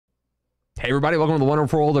Hey everybody, welcome to the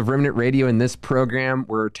wonderful world of Remnant Radio. In this program,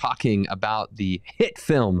 we're talking about the hit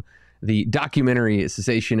film, the documentary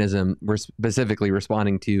Cessationism. We're specifically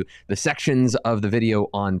responding to the sections of the video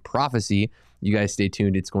on prophecy. You guys stay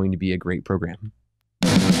tuned. It's going to be a great program.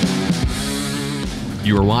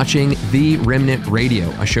 You are watching The Remnant Radio,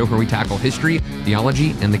 a show where we tackle history,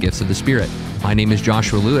 theology, and the gifts of the Spirit. My name is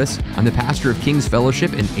Joshua Lewis. I'm the pastor of King's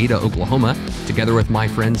Fellowship in Ada, Oklahoma, together with my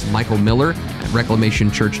friends Michael Miller at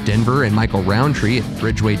Reclamation Church Denver and Michael Roundtree at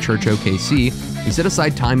Bridgeway Church OKC. We set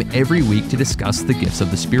aside time every week to discuss the gifts of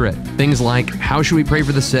the Spirit. Things like, how should we pray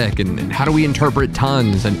for the sick, and how do we interpret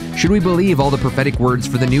tongues, and should we believe all the prophetic words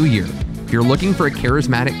for the new year? If you're looking for a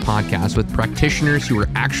charismatic podcast with practitioners who are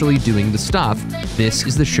actually doing the stuff, this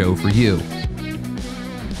is the show for you.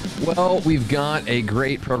 Well, we've got a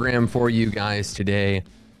great program for you guys today.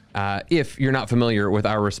 If you're not familiar with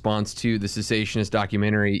our response to the Cessationist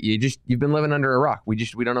documentary, you've been living under a rock. We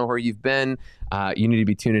don't know where you've been. You need to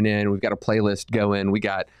be tuning in. We've got a playlist going. We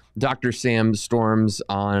got Dr. Sam Storms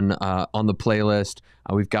on the playlist.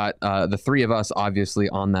 We've got the three of us obviously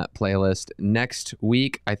on that playlist. Next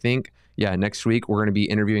week, next week we're going to be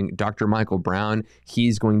interviewing Dr. Michael Brown.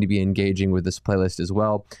 He's going to be engaging with this playlist as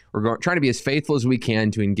well. We're trying to be as faithful as we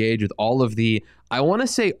can to engage with all of the, I want to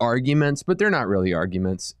say arguments, but they're not really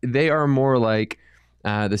arguments. They are more like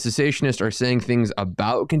the cessationists are saying things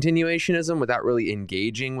about continuationism without really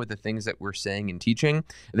engaging with the things that we're saying and teaching.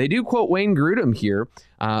 They do quote Wayne Grudem here,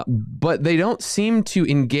 but they don't seem to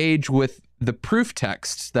engage with the proof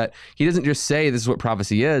texts. That he doesn't just say this is what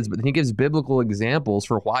prophecy is, but then he gives biblical examples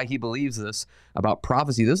for why he believes this about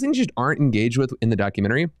prophecy. Those things just aren't engaged with in the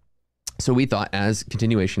documentary. So we thought, as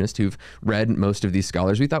continuationists who've read most of these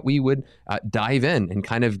scholars, we thought we would dive in and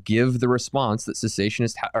kind of give the response that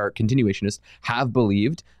cessationists or continuationists have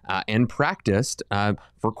believed and practiced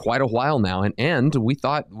for quite a while now. And we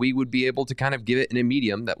thought we would be able to kind of give it in a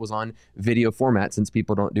medium that was on video format, since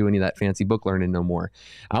people don't do any of that fancy book learning no more.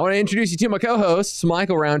 I want to introduce you to my co-hosts,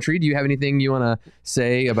 Michael Roundtree. Do you have anything you want to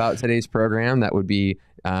say about today's program that would be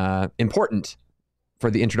important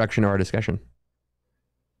for the introduction of our discussion?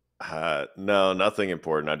 No, nothing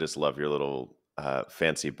important. I just love your little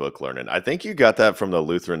fancy book learning. I think you got that from the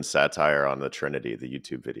Lutheran satire on the Trinity, the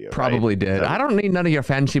YouTube video. Probably right? did. I don't need none of your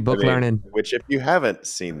fancy book learning. Which, if you haven't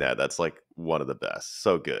seen that, that's like one of the best.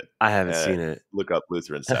 So good. I haven't seen it. Look up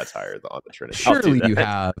Lutheran satire on the Trinity. Surely you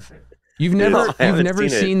have. You've never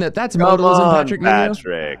seen that. That's modalism, Patrick.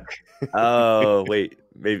 Patrick. Oh wait,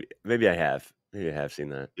 maybe I have. Maybe I have seen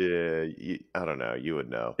that. Yeah, I don't know. You would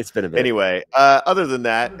know. It's been a bit. Anyway, other than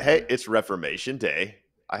that, hey, it's Reformation Day.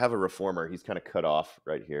 I have a reformer. He's kind of cut off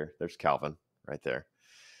right here. There's Calvin right there.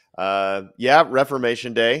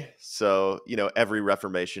 Reformation Day. So, every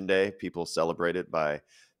Reformation Day, people celebrate it by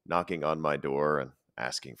knocking on my door and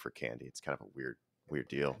asking for candy. It's kind of a weird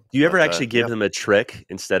deal. Do you ever actually give them a trick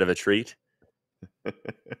instead of a treat?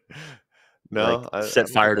 No. Like set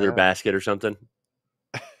fire to their basket or something?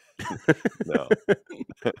 No.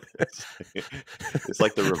 It's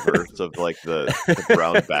like the reverse of like the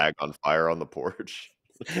brown bag on fire on the porch.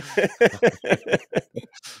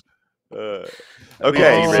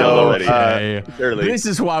 Okay, this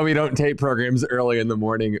is why we don't tape programs early in the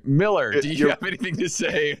morning. Miller, do you have anything to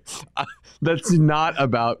say that's not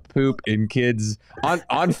about poop in kids,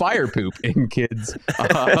 on fire poop in kids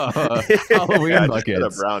Halloween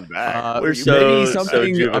buckets? A brown bag. Maybe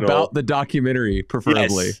something about the documentary,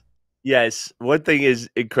 preferably. Yes. One thing is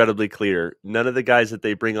incredibly clear. None of the guys that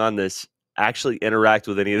they bring on this actually interact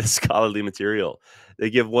with any of the scholarly material. They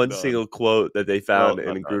give one single quote that they found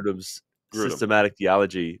in Grudem's Systematic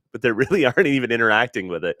Theology, but they really aren't even interacting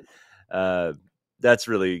with it.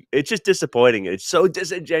 It's just disappointing. It's so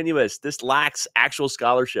disingenuous. This lacks actual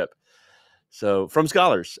scholarship. So from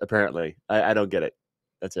scholars, apparently. I don't get it.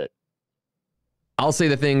 That's it. I'll say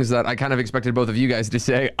the things that I kind of expected both of you guys to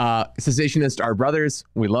say. Cessationists are brothers.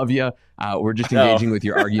 We love you. We're just engaging with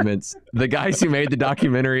your arguments. The guys who made the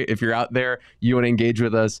documentary, if you're out there, you want to engage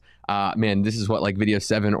with us. Man, this is like video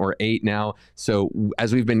 7 or 8 now. So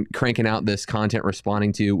as we've been cranking out this content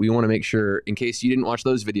responding to, we want to make sure, in case you didn't watch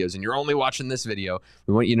those videos and you're only watching this video,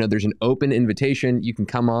 we want you to know there's an open invitation. You can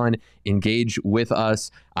come on, engage with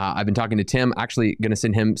us. I've been talking to Tim, actually going to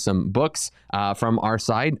send him some books from our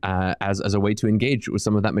side as a way to engage with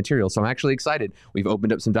some of that material. So I'm actually excited. We've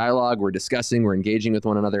opened up some dialogue. We're discussing. We're engaging with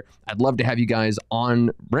one another. I'd love to have you guys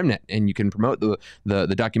on Remnant, and you can promote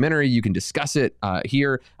the documentary. You can discuss it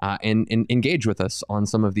here and engage with us on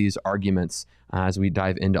some of these arguments as we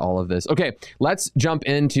dive into all of this. Okay, let's jump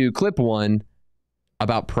into clip 1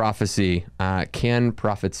 about prophecy. Can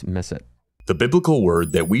prophets miss it? The biblical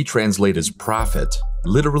word that we translate as prophet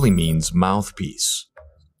literally means mouthpiece.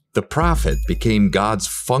 The prophet became God's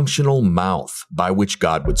functional mouth by which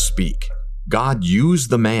God would speak. God used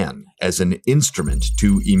the man as an instrument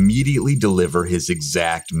to immediately deliver his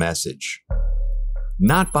exact message.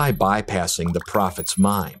 Not by bypassing the prophet's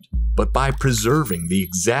mind, but by preserving the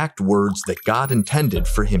exact words that God intended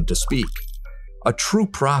for him to speak. A true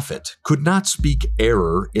prophet could not speak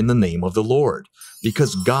error in the name of the Lord,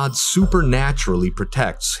 because God supernaturally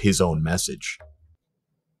protects his own message.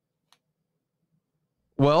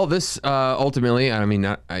 Well, this ultimately, I mean,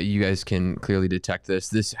 you guys can clearly detect this.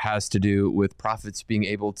 This has to do with prophets being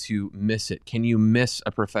able to miss it. Can you miss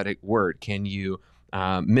a prophetic word? Can you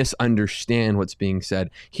misunderstand what's being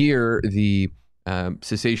said? Here, the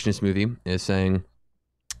Cessationist movie is saying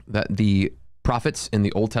that the prophets in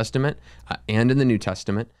the Old Testament and in the New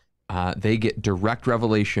Testament, they get direct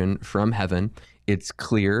revelation from heaven. It's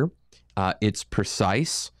clear, it's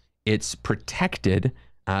precise, it's protected.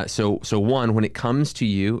 So one, when it comes to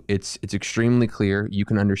you, it's extremely clear. You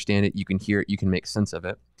can understand it, you can hear it, you can make sense of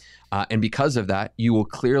it. And because of that, you will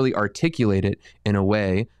clearly articulate it in a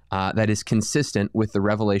way that is consistent with the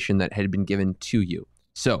revelation that had been given to you.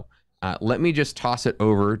 So let me just toss it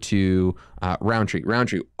over to Roundtree.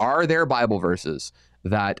 Roundtree, are there Bible verses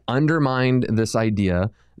that undermine this idea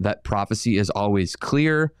that prophecy is always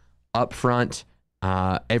clear, upfront?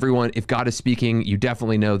 Everyone, if God is speaking, you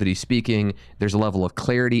definitely know that he's speaking. There's a level of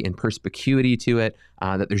clarity and perspicuity to it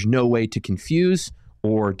that there's no way to confuse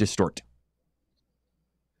or distort.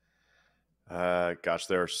 Gosh,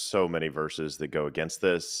 there are so many verses that go against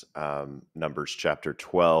this. Numbers chapter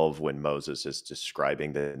 12, when Moses is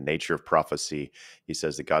describing the nature of prophecy, he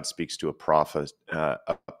says that God speaks to a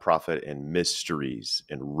prophet in mysteries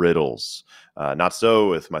and riddles. Not so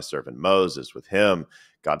with my servant Moses. With him,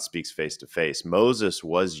 God speaks face to face. Moses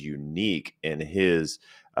was unique in his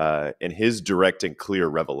direct and clear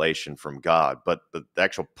revelation from God. But the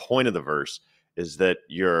actual point of the verse is that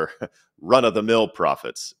your run-of-the-mill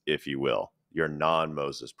prophets, if you will, your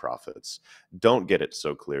non-Moses prophets, don't get it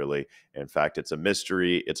so clearly. In fact, it's a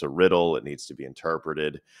mystery, it's a riddle, it needs to be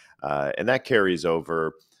interpreted. And that carries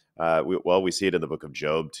over. We see it in the book of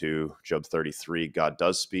Job too. Job 33, God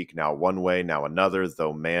does speak now one way, now another,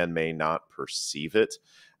 though man may not perceive it.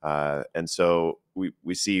 And so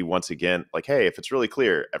we see once again, like, hey, if it's really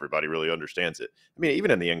clear, everybody really understands it. I mean,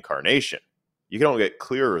 even in the incarnation, you can only get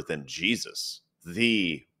clearer than Jesus,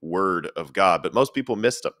 the Word of God, but most people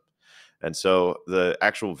missed him. And so the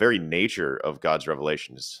actual very nature of God's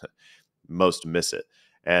revelation is most miss it.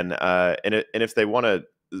 And if they want to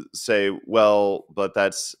say, well, but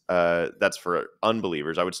that's for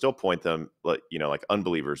unbelievers, I would still point them, like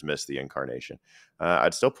unbelievers miss the incarnation.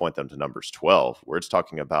 I'd still point them to Numbers 12, where it's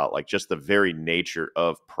talking about like just the very nature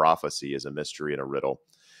of prophecy is a mystery and a riddle.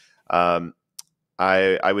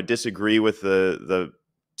 I would disagree with the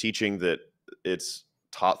teaching that it's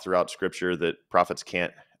taught throughout Scripture that prophets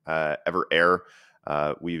can't ever err.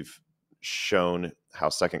 We've shown how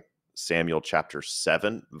 2 Samuel chapter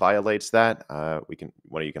 7 violates that.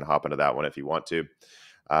 One of you can hop into that one if you want to.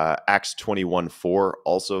 Acts 21:4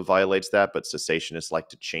 also violates that, but cessationists like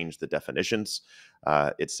to change the definitions.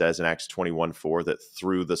 It says in Acts 21:4 that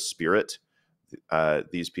through the Spirit,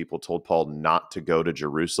 these people told Paul not to go to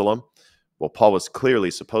Jerusalem. Well, Paul was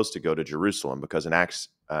clearly supposed to go to Jerusalem because in Acts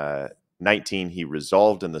 19, he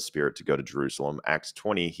resolved in the Spirit to go to Jerusalem. Acts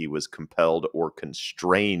 20, he was compelled or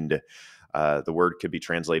constrained. The word could be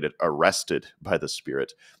translated arrested by the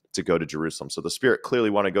Spirit to go to Jerusalem. So the Spirit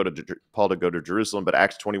clearly wanted Paul to go to Jerusalem, but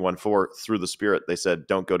Acts 21:4, through the Spirit, they said,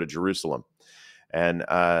 don't go to Jerusalem. And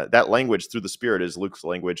that language, through the Spirit, is Luke's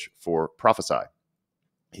language for prophesy.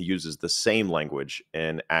 He uses the same language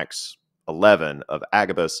in Acts 11 of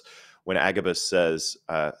Agabus, when Agabus says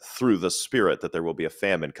through the Spirit that there will be a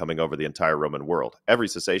famine coming over the entire Roman world. Every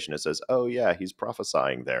cessationist says, oh yeah, he's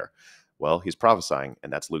prophesying there. Well, he's prophesying,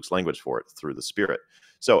 and that's Luke's language for it, through the Spirit.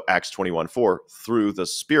 So Acts 21:4, through the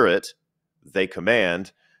Spirit, they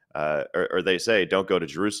command, or they say, don't go to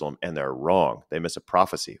Jerusalem, and they're wrong. They miss a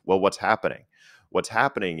prophecy. Well, what's happening? What's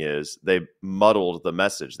happening is they muddled the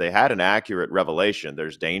message. They had an accurate revelation.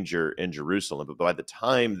 There's danger in Jerusalem. But by the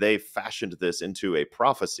time they fashioned this into a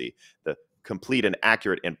prophecy, the complete and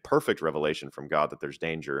accurate and perfect revelation from God that there's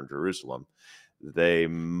danger in Jerusalem, they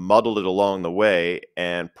muddled it along the way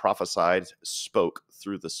and spoke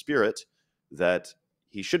through the Spirit that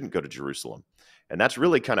he shouldn't go to Jerusalem. And that's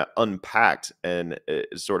really kind of unpacked in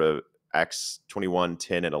sort of Acts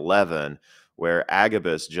 21:10 and 11, where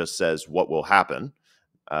Agabus just says what will happen,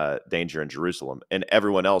 danger in Jerusalem, and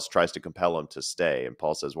everyone else tries to compel him to stay. And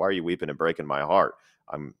Paul says, why are you weeping and breaking my heart?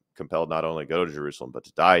 I'm compelled not only to go to Jerusalem, but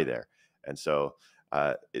to die there. And so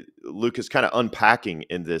Luke is kind of unpacking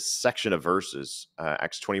in this section of verses,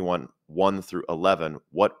 Acts 21, 1 through 11,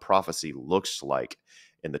 what prophecy looks like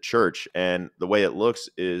in the church. And the way it looks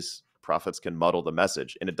is prophets can muddle the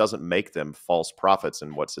message, and it doesn't make them false prophets.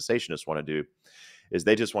 And what cessationists want to do is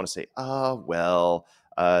they just want to say,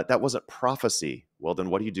 that wasn't prophecy. Well, then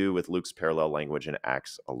what do you do with Luke's parallel language in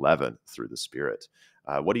Acts 11 through the Spirit?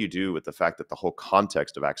 What do you do with the fact that the whole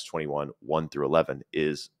context of Acts 21, 1 through 11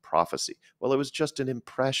 is prophecy? Well, it was just an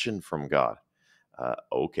impression from God.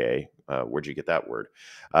 Okay, where'd you get that word?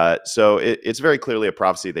 So it's very clearly a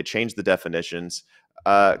prophecy. They changed the definitions.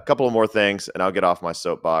 A couple of more things, and I'll get off my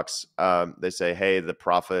soapbox. They say, hey, the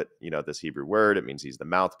prophet, this Hebrew word, it means he's the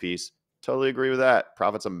mouthpiece. Totally agree with that.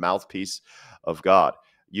 Prophet's a mouthpiece of God.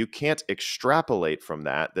 You can't extrapolate from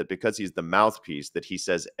that because he's the mouthpiece that he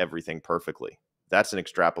says everything perfectly. That's an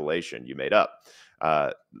extrapolation you made up.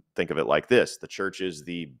 Think of it like this. The church is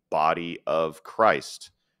the body of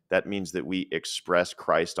Christ. That means that we express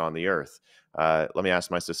Christ on the earth. Let me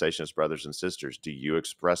ask my cessationist brothers and sisters, do you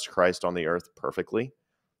express Christ on the earth perfectly?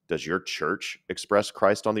 Does your church express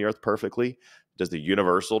Christ on the earth perfectly? Does the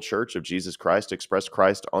universal church of Jesus Christ express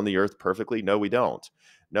Christ on the earth perfectly? No, we don't.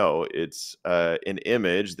 No, it's an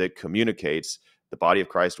image that communicates the body of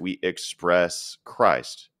Christ. We express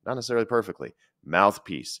Christ, not necessarily perfectly.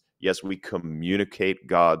 Mouthpiece. Yes, we communicate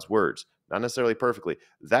God's words, not necessarily perfectly.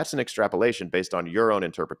 That's an extrapolation based on your own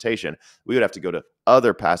interpretation. We would have to go to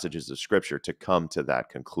other passages of Scripture to come to that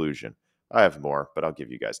conclusion. I have more, but I'll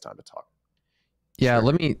give you guys time to talk. Yeah, sure.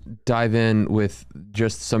 Let me dive in with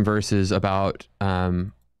just some verses about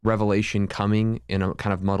Revelation coming in a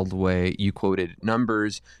kind of muddled way. You quoted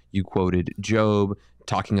Numbers, you quoted Job,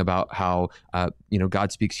 talking about how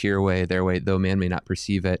God speaks your way, their way, though man may not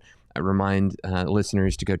perceive it. I remind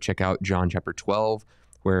listeners to go check out John chapter 12,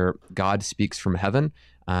 where God speaks from heaven.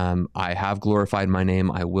 I have glorified my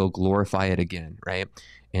name, I will glorify it again, right?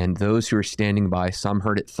 And those who are standing by, some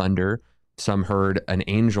heard it thunder, some heard an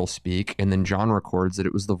angel speak, and then John records that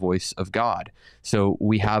it was the voice of God. So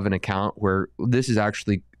we have an account where this is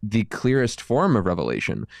actually the clearest form of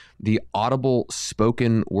revelation, the audible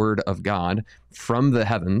spoken word of God from the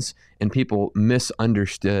heavens, and people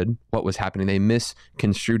misunderstood what was happening. They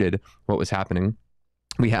misconstrued what was happening.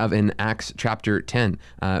 We have in Acts chapter 10,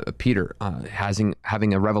 Peter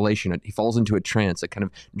having a revelation. He falls into a trance, a kind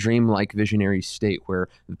of dreamlike visionary state where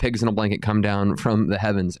the pigs in a blanket come down from the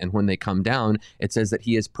heavens. And when they come down, it says that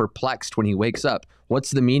he is perplexed when he wakes up.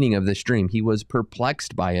 What's the meaning of this dream? He was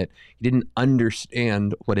perplexed by it. He didn't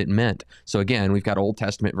understand what it meant. So again, we've got Old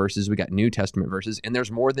Testament verses, we got New Testament verses, and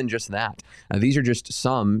there's more than just that. These are just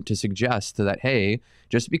some to suggest that, hey,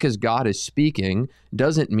 just because God is speaking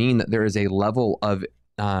doesn't mean that there is a level of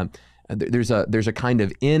there's a kind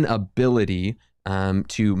of inability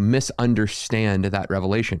to misunderstand that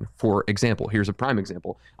revelation. For example, here's a prime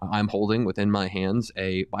example. I'm holding within my hands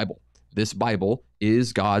a Bible. This Bible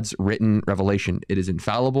is God's written revelation. It is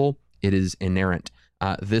infallible. It is inerrant.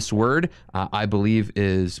 This word, I believe,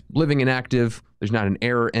 is living and active. There's not an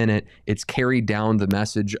error in it. It's carried down the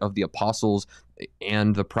message of the apostles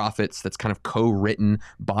and the prophets that's kind of co-written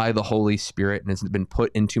by the Holy Spirit and has been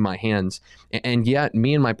put into my hands. And yet,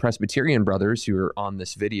 me and my Presbyterian brothers who are on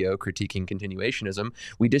this video critiquing continuationism,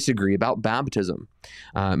 we disagree about baptism.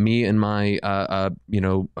 Me and my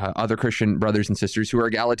other Christian brothers and sisters who are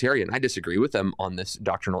egalitarian, I disagree with them on this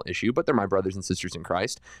doctrinal issue, but they're my brothers and sisters in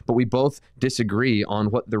Christ. But we both disagree on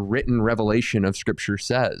what the written revelation of Scripture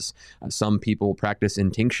says. Some people practice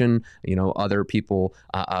intinction, other people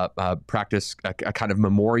practice a kind of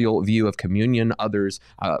memorial view of communion. Others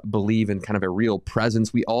believe in kind of a real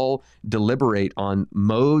presence. We all deliberate on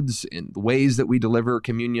modes and ways that we deliver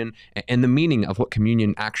communion and the meaning of what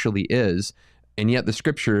communion actually is. And yet the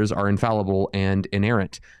Scriptures are infallible and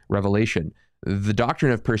inerrant revelation. The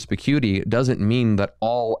doctrine of perspicuity doesn't mean that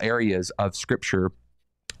all areas of Scripture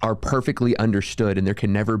are perfectly understood and there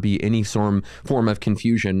can never be any form of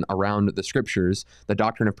confusion around the Scriptures. The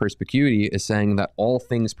doctrine of perspicuity is saying that all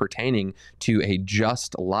things pertaining to a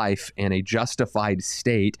just life and a justified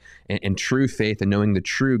state and true faith and knowing the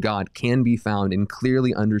true God can be found and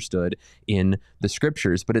clearly understood in the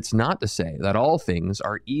Scriptures. But it's not to say that all things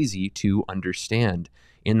are easy to understand.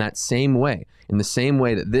 In that same way, in the same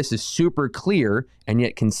way that this is super clear and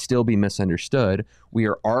yet can still be misunderstood, we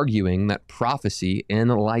are arguing that prophecy in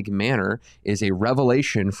like manner is a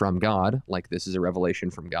revelation from God, like this is a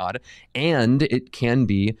revelation from God, and it can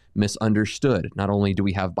be misunderstood. Not only do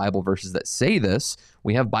we have Bible verses that say this,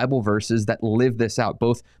 we have Bible verses that live this out,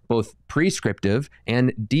 both prescriptive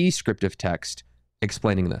and descriptive text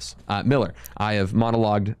explaining this. Miller, I have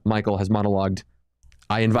monologued. Michael has monologued.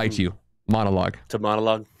 I invite you, monologue. To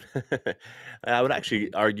monologue? I would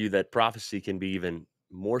actually argue that prophecy can be even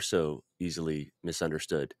more so easily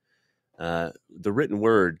misunderstood. The written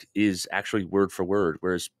word is actually word for word,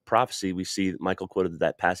 whereas prophecy, we see Michael quoted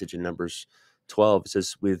that passage in Numbers 12. It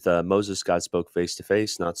says, with Moses, God spoke face to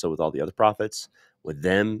face, not so with all the other prophets. With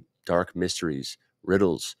them, dark mysteries,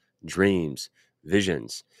 riddles, dreams,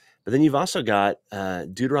 visions. But then you've also got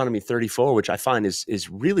Deuteronomy 34, which I find is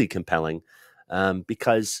really compelling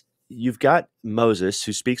because you've got Moses,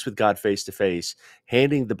 who speaks with God face to face,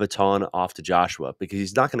 handing the baton off to Joshua because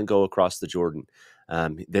he's not going to go across the Jordan.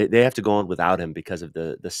 They have to go on without him because of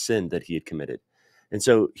the sin that he had committed. And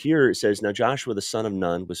so here it says, now Joshua, the son of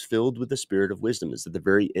Nun, was filled with the spirit of wisdom. It's at the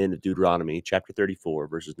very end of Deuteronomy, chapter 34,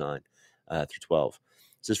 verses 9 through 12.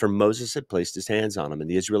 It says, for Moses had placed his hands on him, and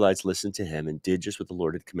the Israelites listened to him and did just what the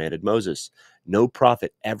Lord had commanded Moses. No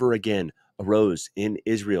prophet ever again arose in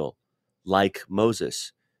Israel like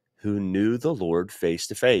Moses, who knew the Lord face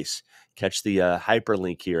to face. Catch the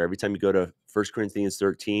hyperlink here. Every time you go to 1 Corinthians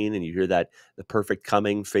 13 and you hear that the perfect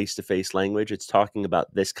coming face to face language, it's talking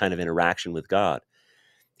about this kind of interaction with God.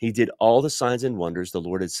 He did all the signs and wonders the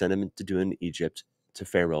Lord had sent him to do in Egypt to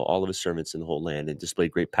Pharaoh, all of his servants in the whole land, and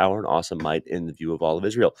displayed great power and awesome might in the view of all of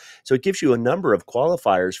Israel. So it gives you a number of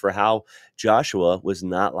qualifiers for how Joshua was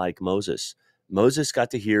not like Moses. Moses got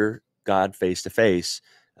to hear God face to face,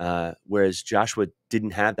 whereas Joshua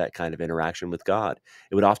didn't have that kind of interaction with God.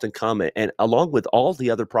 It would often come, and along with all the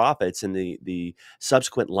other prophets and the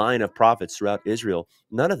subsequent line of prophets throughout Israel,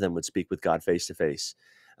 none of them would speak with God face to face.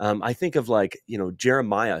 I think of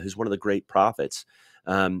Jeremiah, who's one of the great prophets.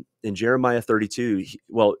 In Jeremiah 32,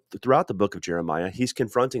 throughout the book of Jeremiah, he's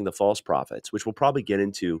confronting the false prophets, which we'll probably get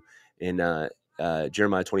into in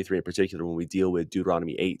Jeremiah 23 in particular when we deal with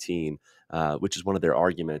Deuteronomy 18, which is one of their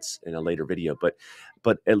arguments in a later video.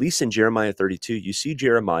 But at least in Jeremiah 32, you see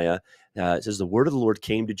Jeremiah, it says, the word of the Lord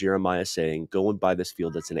came to Jeremiah saying, go and buy this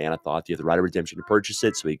field that's in Anathoth. You have the right of redemption to purchase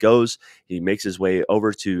it. So he goes, he makes his way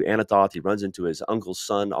over to Anathoth. He runs into his uncle's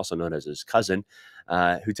son, also known as his cousin,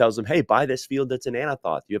 who tells him, hey, buy this field that's in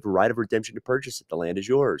Anathoth. You have a right of redemption to purchase it. The land is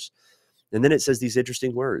yours. And then it says these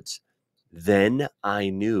interesting words. Then I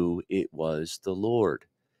knew it was the Lord.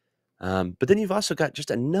 But then you've also got just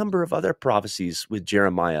a number of other prophecies with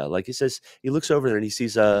Jeremiah. Like he says, he looks over there and he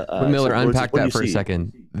sees Miller, unpack that for a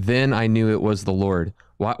second. Then I knew it was the Lord.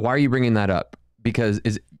 Why are you bringing that up? Because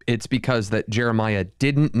it's because that Jeremiah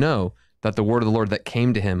didn't know that the word of the Lord that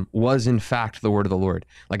came to him was in fact the word of the Lord.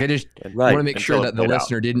 Like I just want to make sure that the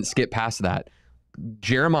listener didn't skip past that.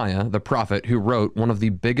 Jeremiah, the prophet who wrote one of the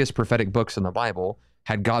biggest prophetic books in the Bible,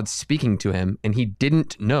 had God speaking to him, and he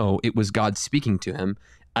didn't know it was God speaking to him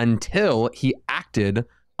until he acted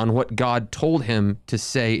on what God told him to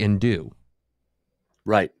say and do.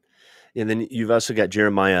 Right. And then you've also got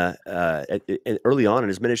Jeremiah early on in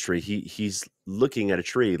his ministry. He's looking at a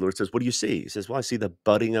tree. The Lord says, what do you see? He says, well, I see the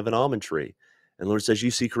budding of an almond tree. And the Lord says, you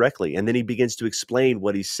see correctly. And then he begins to explain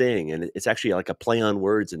what he's seeing. And it's actually like a play on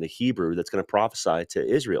words in the Hebrew that's going to prophesy to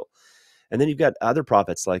Israel. And then you've got other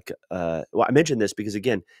prophets like, I mentioned this because,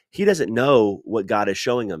 again, he doesn't know what God is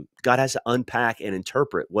showing him. God has to unpack and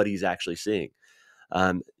interpret what he's actually seeing.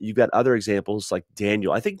 You've got other examples like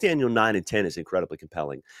Daniel. I think Daniel 9 and 10 is incredibly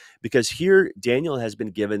compelling because here Daniel has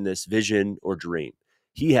been given this vision or dream.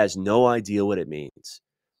 He has no idea what it means,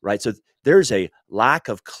 right? So there's a lack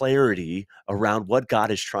of clarity around what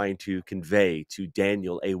God is trying to convey to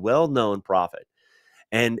Daniel, a well-known prophet.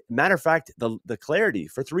 And matter of fact, the clarity,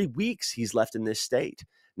 for 3 weeks, he's left in this state.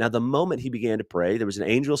 Now, the moment he began to pray, there was an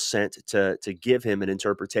angel sent to give him an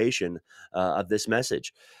interpretation of this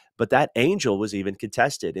message. But that angel was even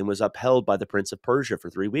contested and was upheld by the prince of Persia for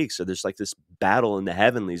 3 weeks. So there's like this battle in the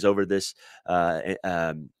heavenlies over this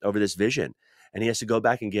vision. And he has to go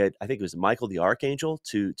back and get, I think it was Michael the archangel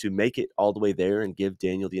to make it all the way there and give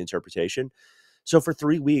Daniel the interpretation. So for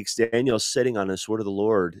 3 weeks, Daniel's sitting on the sword of the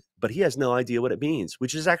Lord, but he has no idea what it means,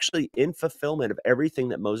 which is actually in fulfillment of everything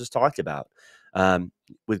that Moses talked about.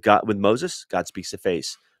 With Moses, God speaks to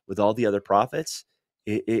face. With all the other prophets,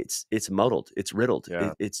 it's muddled, it's riddled,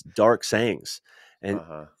 it's dark sayings. And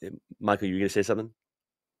Michael, you were going to say something?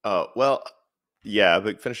 Well, yeah,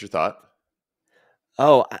 but finish your thought.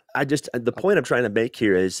 Oh, the point I'm trying to make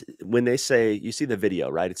here is when they say, you see the video,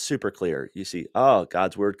 right? It's super clear. You see,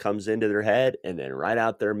 God's word comes into their head and then right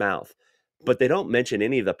out their mouth. But they don't mention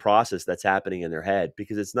any of the process that's happening in their head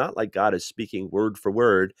because it's not like God is speaking word for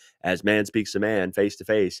word as man speaks to man face to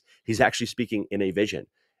face. He's actually speaking in a vision.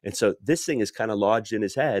 And so this thing is kind of lodged in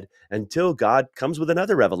his head until God comes with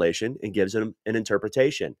another revelation and gives him an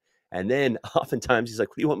interpretation. And then oftentimes he's like,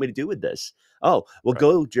 what do you want me to do with this? Oh, well, Right.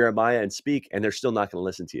 go Jeremiah and speak, and they're still not going to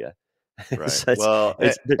listen to you. Right. So Well,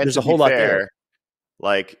 there's a whole lot there.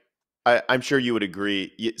 Like, I'm sure you would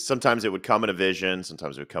agree. Sometimes it would come in a vision.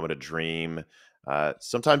 Sometimes it would come in a dream.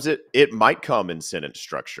 Sometimes it might come in sentence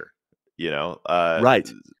structure, Right.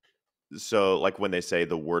 So like when they say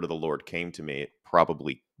the word of the Lord came to me, it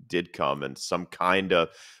probably did come in some kind of,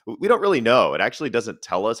 we don't really know. It actually doesn't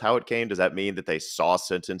tell us how it came. Does that mean that they saw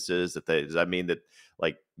sentences? Does that mean that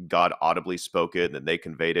like God audibly spoke it and they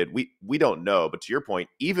conveyed it? We don't know. But to your point,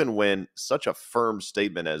 even when such a firm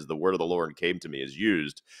statement as the word of the Lord came to me is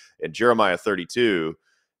used in Jeremiah 32,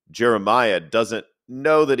 Jeremiah doesn't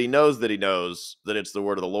know that he knows that it's the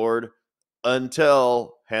word of the Lord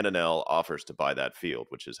until Hananel offers to buy that field,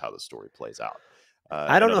 which is how the story plays out.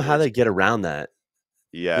 I don't know how they get around that.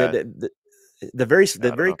 Yeah. The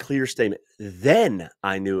very clear statement, then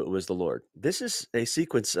I knew it was the Lord. This is a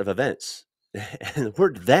sequence of events. And the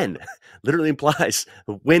word then literally implies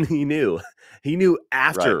when he knew. He knew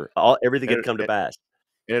after everything had come to pass.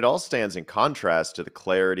 And it all stands in contrast to the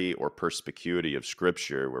clarity or perspicuity of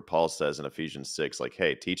Scripture, where Paul says in Ephesians 6, like,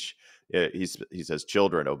 hey, teach, he says,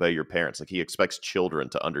 children, obey your parents. Like, he expects children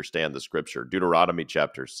to understand the Scripture. Deuteronomy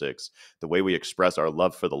chapter 6, the way we express our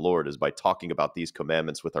love for the Lord is by talking about these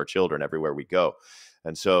commandments with our children everywhere we go.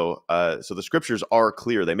 And so the Scriptures are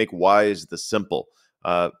clear. They make wise the simple.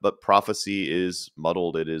 But prophecy is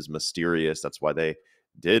muddled. It is mysterious. That's why they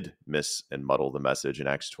did miss and muddle the message in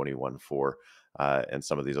Acts 21:4. And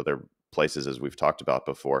some of these other places, as we've talked about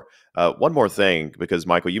before. One more thing, because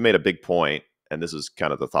Michael, you made a big point, and this is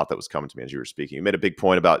kind of the thought that was coming to me as you were speaking. You made a big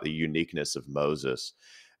point about the uniqueness of Moses.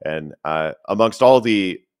 And amongst all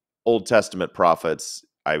the Old Testament prophets,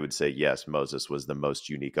 I would say, yes, Moses was the most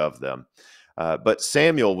unique of them. But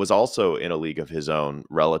Samuel was also in a league of his own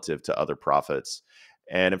relative to other prophets.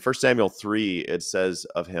 And in 1 Samuel 3, it says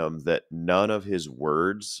of him that none of his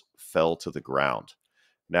words fell to the ground.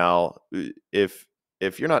 Now, if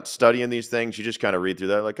you're not studying these things, you just kind of read through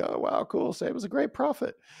that like, oh, wow, cool. Sam was a great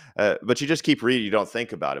prophet. But you just keep reading. You don't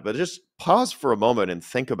think about it. But just pause for a moment and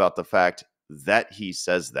think about the fact that he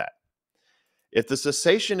says that. If the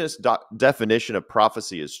cessationist definition of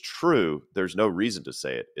prophecy is true, there's no reason to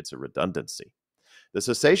say it. It's a redundancy. The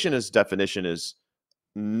cessationist definition is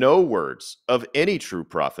no words of any true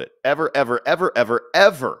prophet ever, ever, ever, ever,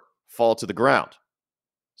 ever fall to the ground.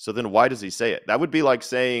 So then why does he say it? That would be like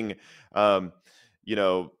saying, so-and-so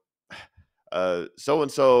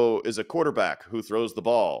is a quarterback who throws the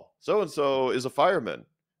ball. So-and-so is a fireman,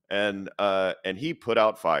 and he put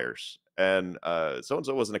out fires. And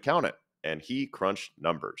so-and-so was an accountant, and he crunched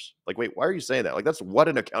numbers. Like, wait, why are you saying that? Like, that's what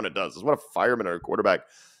an accountant does. That's what a fireman or a quarterback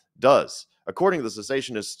does. According to the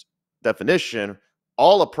cessationist definition,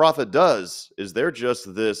 all a prophet does is they're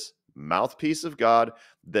just this mouthpiece of God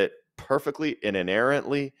that perfectly and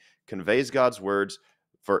inerrantly conveys God's words.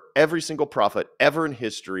 For every single prophet ever in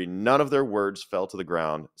history, none of their words fell to the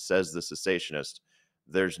ground, says the cessationist.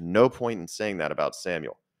 There's no point in saying that about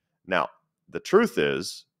Samuel. Now, the truth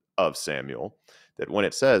is of Samuel that when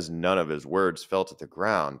it says none of his words fell to the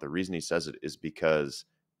ground, the reason he says it is because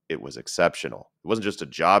it was exceptional. It wasn't just a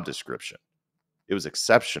job description. It was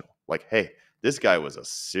exceptional. Like, hey, this guy was a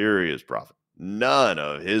serious prophet. None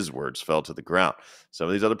of his words fell to the ground. Some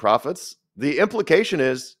of these other prophets, the implication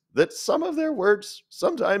is that some of their words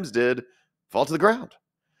sometimes did fall to the ground.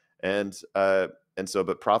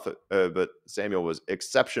 But Samuel was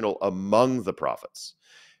exceptional among the prophets,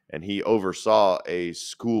 and he oversaw a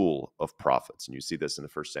school of prophets. And you see this in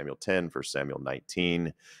the 1 Samuel 10, 1 Samuel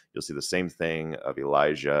 19. You'll see the same thing of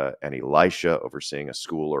Elijah and Elisha overseeing a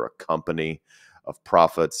school or a company of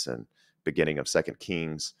prophets, and beginning of 2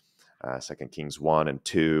 Kings 1 and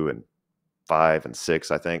 2 and 5 and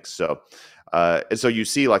 6, I think. So you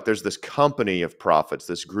see, like, there's this company of prophets,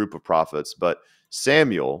 this group of prophets, but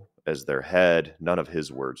Samuel as their head, none of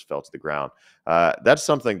his words fell to the ground. That's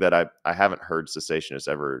something that I haven't heard cessationists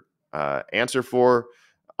ever answer for.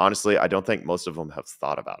 Honestly, I don't think most of them have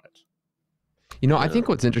thought about it. I think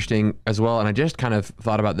what's interesting as well, and I just kind of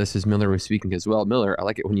thought about this as Miller was speaking as well. Miller, I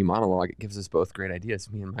like it when you monologue. It gives us both great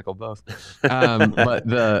ideas, me and Michael both.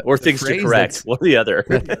 But or things to correct, one or the other.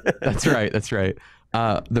 That's right. That's right.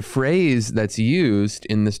 The phrase that's used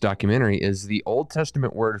in this documentary is the Old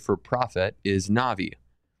Testament word for prophet is Navi.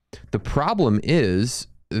 The problem is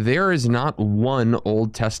there is not one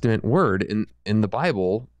Old Testament word in the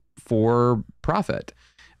Bible for prophet.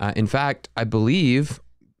 In fact, I believe,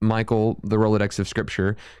 Michael, the Rolodex of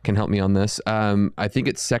Scripture, can help me on this. I think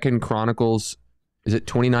it's 2 Chronicles is it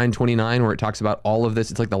 29:29 where it talks about all of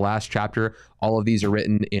this? It's like the last chapter. All of these are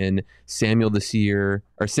written in Samuel the seer,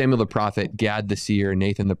 or Samuel the prophet, Gad the seer,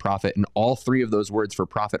 Nathan the prophet, and all three of those words for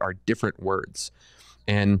prophet are different words.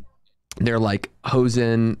 And they're like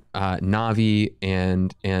Hosen, Navi,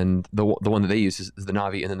 and the one that they use is the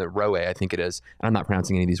Navi, and then the Roe, I think it is. And I'm not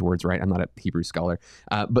pronouncing any of these words right. I'm not a Hebrew scholar.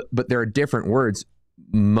 But there are different words.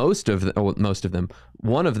 Most of them,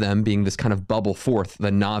 one of them being this kind of bubble forth, the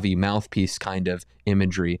Navi mouthpiece kind of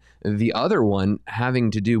imagery. The other one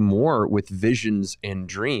having to do more with visions and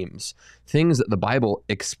dreams, things that the Bible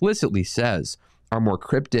explicitly says are more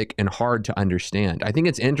cryptic and hard to understand. I think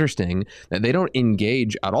it's interesting that they don't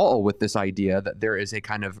engage at all with this idea that there is a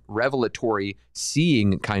kind of revelatory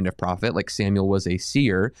seeing kind of prophet, like Samuel was a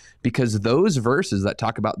seer, because those verses that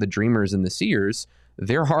talk about the dreamers and the seers,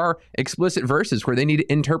 there are explicit verses where they need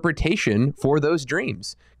interpretation for those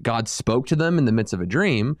dreams. God spoke to them in the midst of a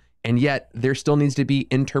dream, and yet there still needs to be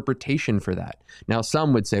interpretation for that. Now,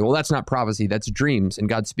 some would say, well, that's not prophecy, that's dreams, and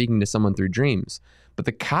God's speaking to someone through dreams. But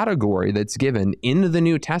the category that's given in the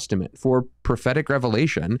New Testament for prophetic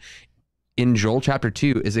revelation in Joel chapter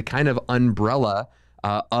 2 is a kind of umbrella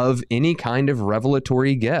of any kind of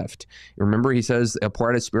revelatory gift. Remember, he says, pour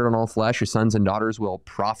out his spirit on all flesh, your sons and daughters will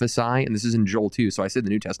prophesy. And this is in Joel 2. So I said the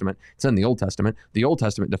New Testament, it's in the Old Testament. The Old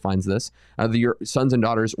Testament defines this. Your sons and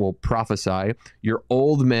daughters will prophesy. Your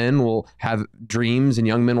old men will have dreams and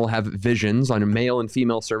young men will have visions. On male and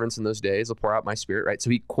female servants in those days, I'll pour out my spirit, right? So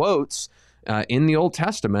he quotes in the Old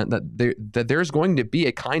Testament that there's going to be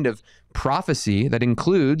a kind of prophecy that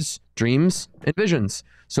includes dreams and visions.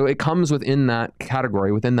 So it comes within that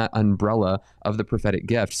category, within that umbrella of the prophetic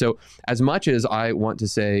gift. So as much as I want to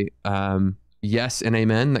say yes and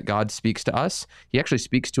amen that God speaks to us, he actually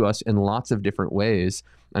speaks to us in lots of different ways.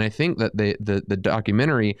 And I think that the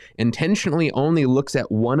documentary intentionally only looks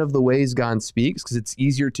at one of the ways God speaks because it's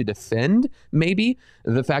easier to defend, maybe,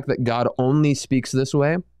 the fact that God only speaks this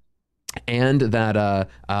way. And that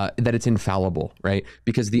it's infallible, right?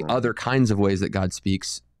 Because the other kinds of ways that God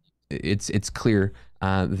speaks, it's clear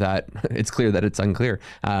that it's unclear.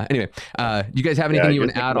 Anyway, do you guys have anything you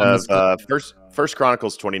want to add on this? First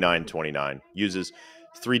Chronicles 29:29 uses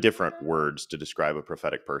 3 different words to describe a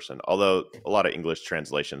prophetic person. Although a lot of English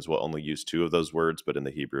translations will only use 2 of those words, but in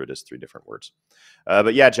the Hebrew it is 3 different words.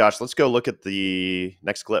 But yeah, Josh, let's go look at the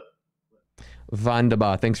next clip.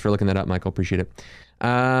 Wunderbar. Thanks for looking that up, Michael. Appreciate it.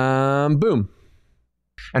 Boom.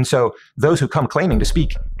 And so those who come claiming to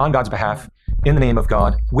speak on God's behalf in the name of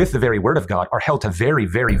God with the very word of God are held to very,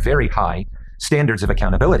 very, very high standards of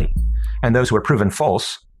accountability. And those who are proven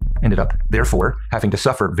false ended up, therefore, having to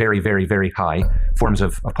suffer very, very, very high forms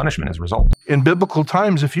of punishment as a result. In biblical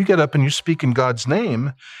times, if you get up and you speak in God's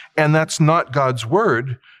name, and that's not God's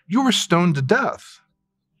word, you were stoned to death.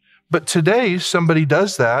 But today, somebody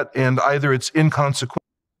does that, and either it's inconsequential.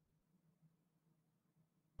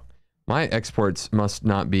 My exports must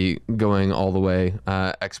not be going all the way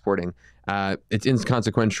exporting. It's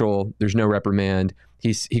inconsequential. There's no reprimand.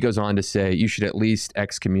 He goes on to say, you should at least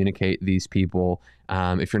excommunicate these people.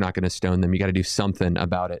 If you're not going to stone them, you got to do something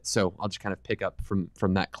about it. So I'll just kind of pick up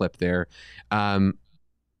from that clip there.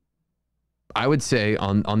 I would say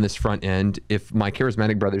on this front end, if my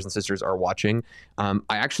charismatic brothers and sisters are watching, I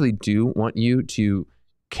actually do want you to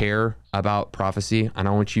care about prophecy. And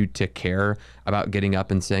I want you to care about getting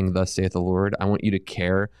up and saying, thus saith the Lord. I want you to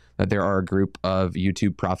care that there are a group of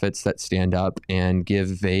YouTube prophets that stand up and give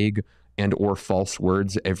vague and or false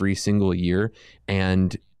words every single year.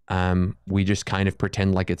 And we just kind of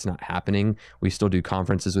pretend like it's not happening. We still do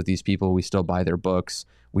conferences with these people. We still buy their books.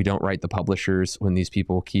 We don't write the publishers when these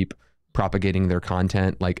people keep propagating their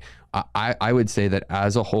content. Like I would say that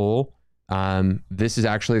as a whole, this is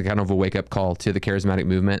actually kind of a wake up call to the charismatic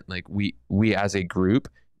movement. Like we as a group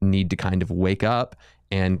need to kind of wake up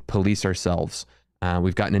and police ourselves.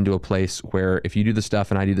 We've gotten into a place where if you do the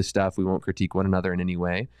stuff and I do the stuff, we won't critique one another in any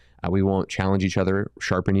way. We won't challenge each other,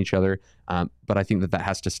 sharpen each other. But I think that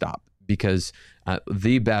has to stop because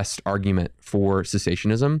the best argument for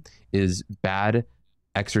cessationism is bad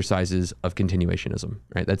exercises of continuationism,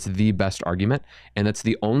 right? That's the best argument. And that's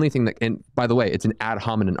the only thing that, and by the way, it's an ad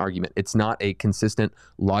hominem argument. It's not a consistent,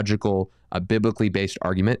 logical, biblically based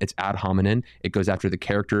argument. It's ad hominem. It goes after the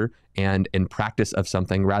character and practice of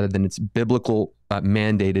something rather than its biblical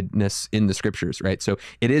mandatedness in the scriptures, right? So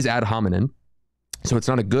it is ad hominem. So it's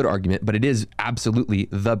not a good argument, but it is absolutely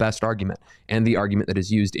the best argument and the argument that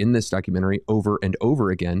is used in this documentary over and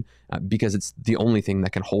over again because it's the only thing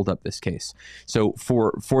that can hold up this case. So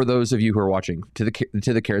for those of you who are watching, to the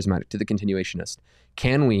charismatic, to the continuationist,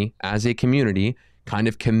 can we as a community kind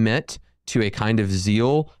of commit to a kind of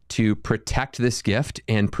zeal to protect this gift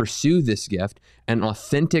and pursue this gift, an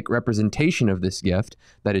authentic representation of this gift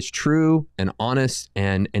that is true and honest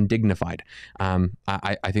and dignified.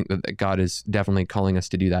 I think that God is definitely calling us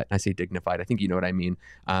to do that. And I say dignified, I think you know what I mean.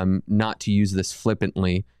 Not to use this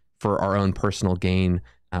flippantly for our own personal gain,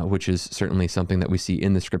 which is certainly something that we see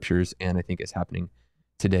in the scriptures and I think is happening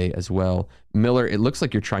today as well. Miller, it looks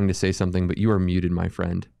like you're trying to say something, but you are muted, my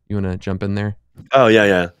friend. You want to jump in there? Oh,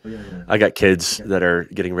 yeah. I got kids that are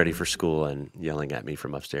getting ready for school and yelling at me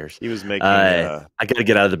from upstairs. He was making I got to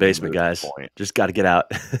get out of the basement, guys. Point. Just got to get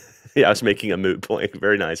out. Yeah, I was making a moot point.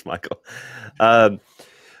 Very nice, Michael.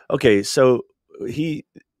 Okay, so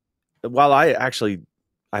while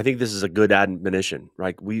I think this is a good admonition,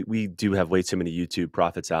 right? We do have way too many YouTube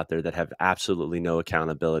prophets out there that have absolutely no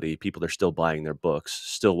accountability. People are still buying their books,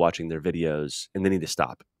 still watching their videos, and they need to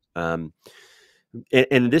stop.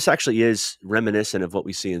 And this actually is reminiscent of what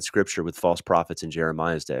we see in Scripture with false prophets in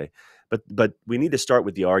Jeremiah's day. But we need to start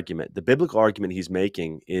with the argument. The biblical argument he's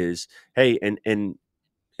making is, hey, and in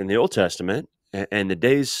the Old Testament and the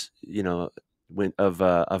days,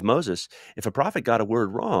 of Moses, if a prophet got a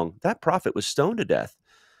word wrong, that prophet was stoned to death.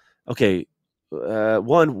 Okay,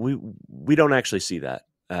 we don't actually see that.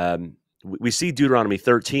 We see Deuteronomy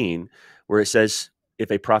 13 where it says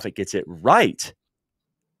if a prophet gets it right,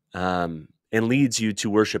 and leads you to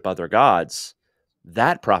worship other gods,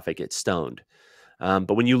 that prophet gets stoned.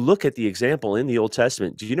 But when you look at the example in the Old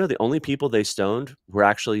Testament, do you know the only people they stoned were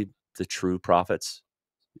actually the true prophets?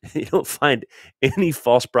 You don't find any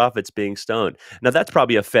false prophets being stoned. Now, that's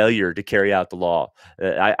probably a failure to carry out the law.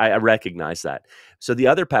 I recognize that. So the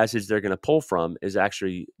other passage they're going to pull from is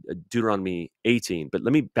actually Deuteronomy 18. But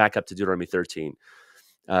let me back up to Deuteronomy 13.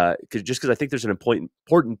 Because I think there's an important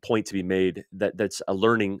point to be made that's a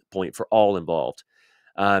learning point for all involved.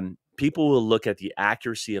 People will look at the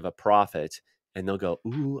accuracy of a prophet and they'll go,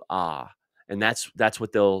 ooh, ah. And that's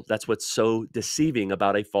what's so deceiving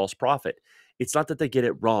about a false prophet. It's not that they get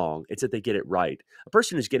it wrong. It's that they get it right. A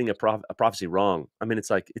person who's getting a prophecy wrong, I mean,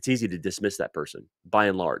 it's easy to dismiss that person by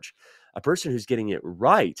and large. A person who's getting it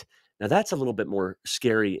right, now that's a little bit more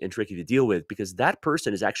scary and tricky to deal with because that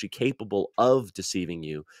person is actually capable of deceiving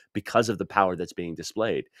you because of the power that's being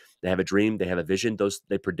displayed. They have a dream, they have a vision,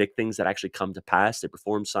 they predict things that actually come to pass, they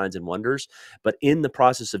perform signs and wonders, but in the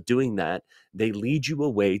process of doing that, they lead you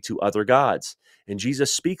away to other gods. And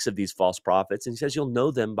Jesus speaks of these false prophets and he says, you'll know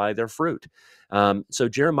them by their fruit. So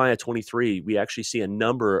Jeremiah 23, we actually see a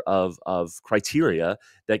number of criteria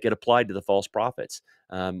that get applied to the false prophets.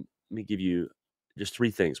 Let me give you just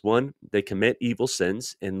three things. One, they commit evil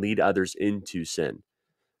sins and lead others into sin.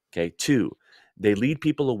 Okay. Two, they lead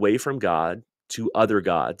people away from God to other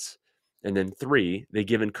gods. And then three, they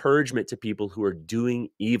give encouragement to people who are doing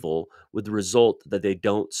evil with the result that they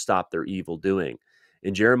don't stop their evil doing.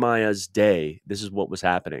 In Jeremiah's day, this is what was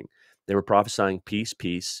happening. They were prophesying peace,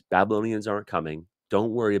 peace. Babylonians aren't coming.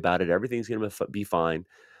 Don't worry about it. Everything's going to be fine.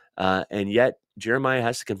 And yet Jeremiah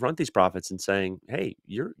has to confront these prophets and saying, hey,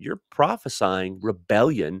 you're prophesying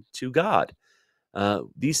rebellion to God.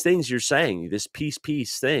 These things you're saying, this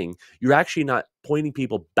peace thing, you're actually not pointing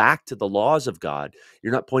people back to the laws of God.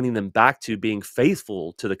 You're not pointing them back to being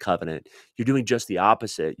faithful to the covenant. You're doing just the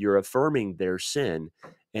opposite. You're affirming their sin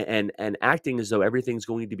and acting as though everything's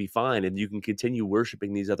going to be fine and you can continue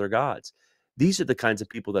worshiping these other gods. These are the kinds of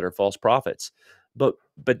people that are false prophets. But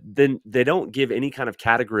then they don't give any kind of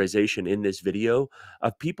categorization in this video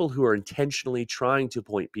of people who are intentionally trying to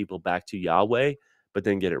point people back to Yahweh, but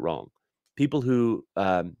then get it wrong. People who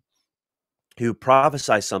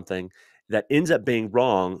prophesy something that ends up being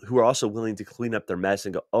wrong, who are also willing to clean up their mess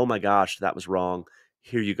and go, "Oh my gosh, that was wrong.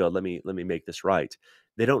 Here you go. Let me make this right."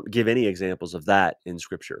 They don't give any examples of that in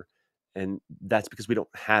Scripture, and that's because we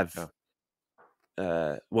don't have.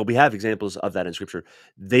 We have examples of that in Scripture.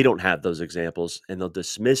 They don't have those examples, and they'll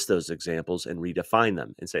dismiss those examples and redefine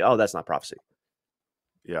them and say, "Oh, that's not prophecy."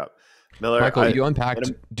 Yeah, Miller. Michael, you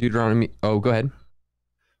unpacked Deuteronomy. Oh, go ahead.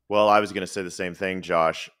 Well, I was going to say the same thing,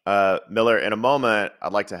 Josh. Miller, in a moment,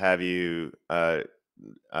 I'd like to have you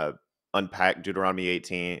unpack Deuteronomy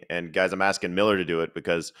 18. And guys, I'm asking Miller to do it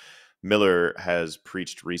because Miller has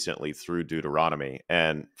preached recently through Deuteronomy.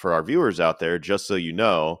 And for our viewers out there, just so you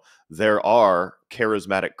know, there are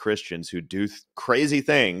charismatic Christians who do crazy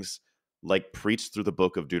things like preach through the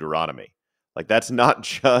book of Deuteronomy. Like that's not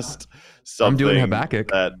just something I'm doing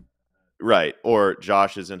Habakkuk. Right. Or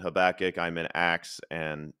Josh is in Habakkuk. I'm in Acts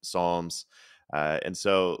and Psalms. And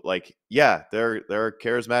so like, yeah, there are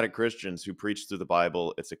charismatic Christians who preach through the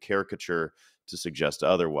Bible. It's a caricature to suggest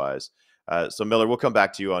otherwise. So Miller, we'll come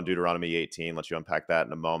back to you on Deuteronomy 18, let you unpack that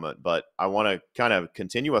in a moment. But I want to kind of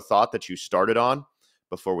continue a thought that you started on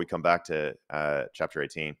before we come back to chapter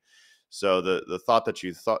 18. So the thought that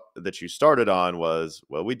you started on was,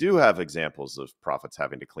 well, we do have examples of prophets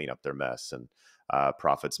having to clean up their mess, and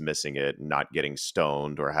prophets missing it, not getting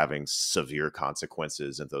stoned, or having severe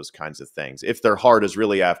consequences and those kinds of things, if their heart is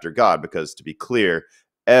really after God. Because to be clear,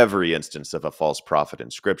 every instance of a false prophet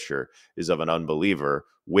in Scripture is of an unbeliever,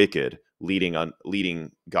 wicked,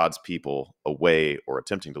 leading God's people away, or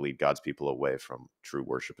attempting to lead God's people away from true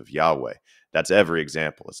worship of Yahweh. That's every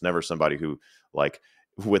example. It's never somebody who, like,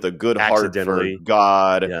 with a good heart for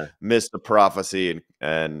God, missed the prophecy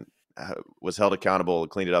and was held accountable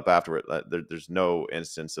and cleaned it up afterward. There's no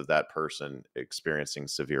instance of that person experiencing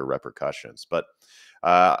severe repercussions. But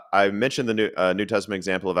I mentioned the New Testament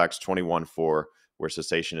example of Acts 21:4, where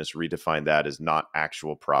cessationists redefine that as not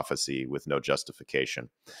actual prophecy with no justification.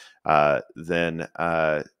 Then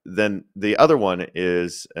the other one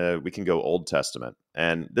is we can go Old Testament,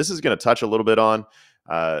 and this is going to touch a little bit on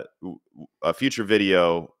a future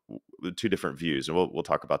video with two different views, and we'll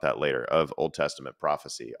talk about that later, of Old Testament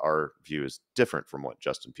prophecy. Our view is different from what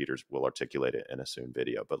Justin Peters will articulate it in a soon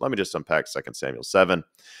video. But let me just unpack 2 Samuel 7.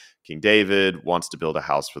 King David wants to build a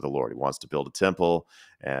house for the Lord. He wants to build a temple,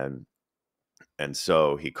 and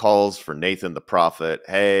so he calls for Nathan the prophet.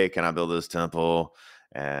 Hey, can I build this temple?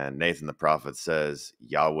 And Nathan the prophet says,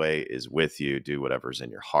 Yahweh is with you. Do whatever's in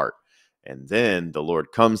your heart. And then the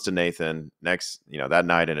Lord comes to Nathan that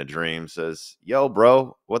night in a dream, says, yo,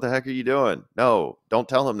 bro, what the heck are you doing? No, don't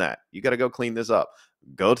tell him that. You got to go clean this up.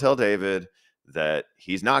 Go tell David that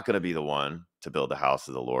he's not going to be the one to build the house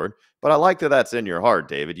of the Lord. But I like that that's in your heart,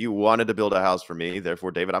 David. You wanted to build a house for me.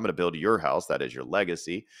 Therefore, David, I'm going to build your house. That is your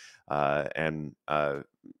legacy. The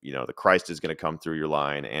Christ is going to come through your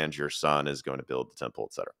line, and your son is going to build the temple,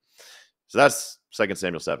 etc. So that's 2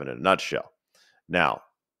 Samuel 7 in a nutshell. Now,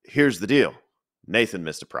 here's the deal. Nathan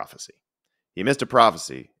missed a prophecy. He missed a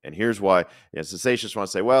prophecy, and here's why. Cessationists want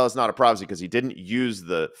to say, well, it's not a prophecy because he didn't use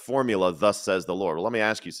the formula, thus says the Lord. Well, let me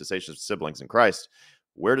ask you, cessationist siblings in Christ,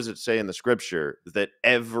 where does it say in the Scripture that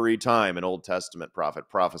every time an Old Testament prophet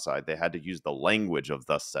prophesied, they had to use the language of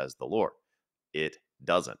thus says the Lord? It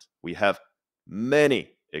doesn't. We have many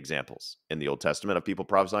examples in the Old Testament of people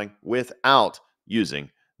prophesying without using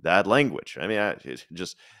that language. I mean,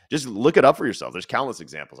 just look it up for yourself. There's countless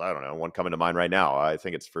examples. I don't know, one coming to mind right now. I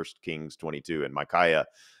think it's 1 Kings 22, and Micaiah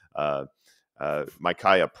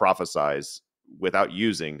prophesies without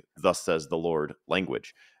using "thus says the Lord"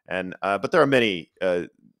 language. And but there are many, and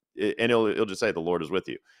it'll just say the Lord is with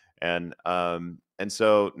you. And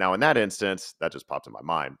so now in that instance, that just popped in my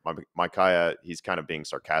mind. Micaiah, he's kind of being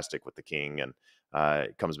sarcastic with the king, and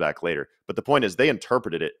it comes back later. But the point is, they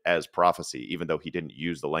interpreted it as prophecy, even though he didn't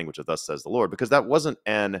use the language of "thus says the Lord," because that wasn't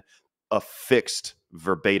a fixed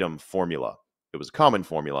verbatim formula. It was a common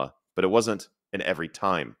formula, but it wasn't an every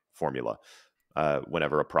time formula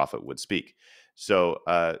whenever a prophet would speak. So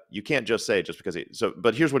you can't just say just because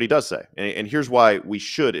but here's what he does say. And here's why we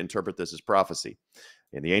should interpret this as prophecy.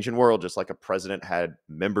 In the ancient world, just like a president had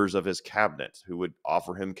members of his cabinet who would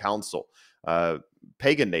offer him counsel,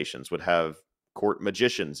 pagan nations would have court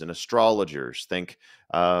magicians and astrologers. Think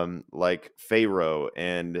like Pharaoh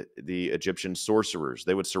and the Egyptian sorcerers.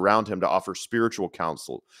 They would surround him to offer spiritual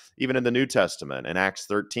counsel. Even in the New Testament, in Acts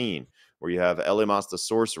 13, where you have Elymas the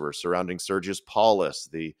sorcerer surrounding Sergius Paulus,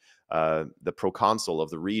 the proconsul of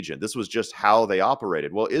the region. This was just how they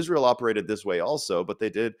operated. Well, Israel operated this way also, but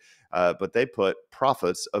they put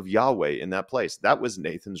prophets of Yahweh in that place. That was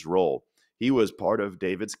Nathan's role. He was part of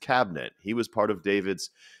David's cabinet. He was part of David's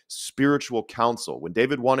spiritual counsel. When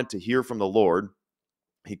David wanted to hear from the Lord,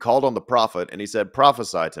 he called on the prophet and he said,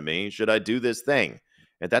 prophesy to me, should I do this thing?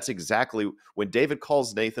 And that's exactly when David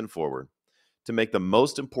calls Nathan forward to make the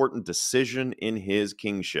most important decision in his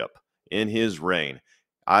kingship, in his reign.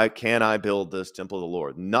 Can I build this temple of the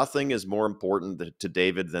Lord? Nothing is more important to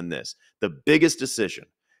David than this, the biggest decision.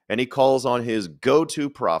 And he calls on his go-to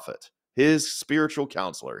prophet, his spiritual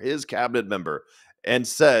counselor, his cabinet member, and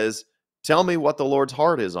says, tell me what the Lord's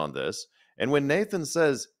heart is on this. And when Nathan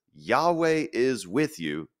says, Yahweh is with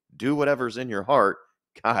you, do whatever's in your heart,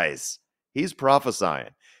 guys, he's prophesying.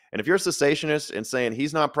 And if you're a cessationist and saying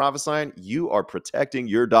he's not prophesying, you are protecting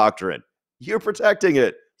your doctrine. You're protecting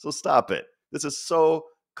it. So stop it. This is so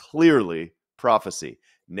clearly prophecy.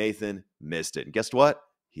 Nathan missed it. And guess what?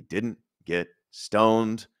 He didn't get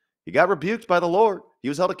stoned. He got rebuked by the Lord. He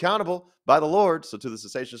was held accountable by the Lord. So to the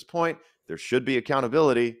cessationist point, there should be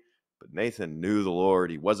accountability. But Nathan knew the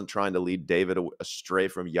Lord. He wasn't trying to lead David astray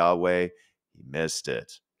from Yahweh. He missed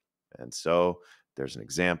it. And so There's an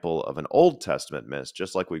example of an Old Testament mist,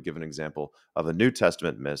 just like we've given an example of a New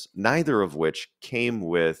Testament mist, neither of which came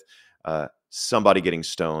with somebody getting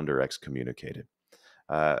stoned or excommunicated.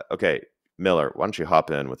 Okay, Miller, why don't you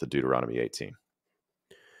hop in with the Deuteronomy 18?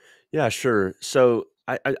 Yeah, sure. So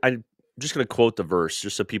I'm just going to quote the verse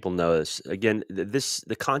just so people know this. Again,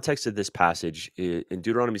 the context of this passage in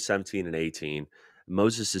Deuteronomy 17 and 18,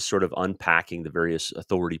 Moses is sort of unpacking the various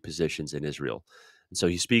authority positions in Israel. And so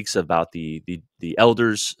he speaks about the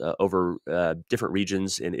elders over different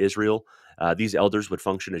regions in Israel. These elders would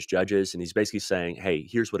function as judges, and he's basically saying, hey,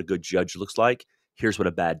 here's what a good judge looks like. Here's what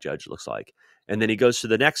a bad judge looks like. And then he goes to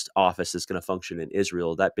the next office that's going to function in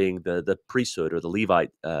Israel, that being the priesthood or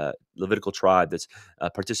the Levitical tribe that's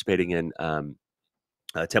participating in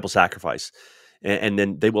temple sacrifice. And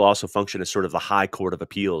then they will also function as sort of the high court of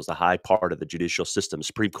appeals, the high part of the judicial system,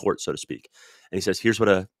 Supreme Court, so to speak. And he says, here's what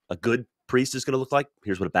a good priest is going to look like.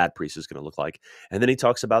 Here's what a bad priest is going to look like. And then he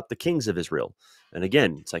talks about the kings of Israel. And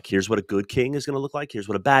again, it's like, here's what a good king is going to look like. Here's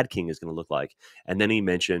what a bad king is going to look like. And then he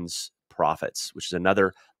mentions prophets, which is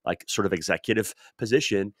another like sort of executive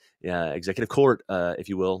position, executive court, if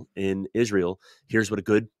you will, in Israel. Here's what a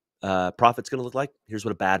good prophet's going to look like. Here's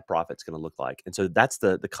what a bad prophet's going to look like. And so that's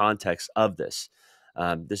the context of this.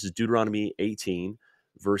 This is Deuteronomy 18,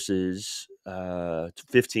 verses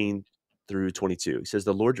 15 through 22. He says,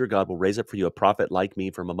 the Lord your God will raise up for you a prophet like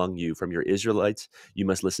me from among you, from your Israelites. You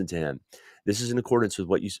must listen to him. This is in accordance with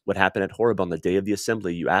what happened at Horeb on the day of the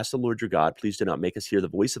assembly. You asked the Lord your God, please do not make us hear the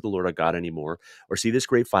voice of the Lord our God anymore, or see this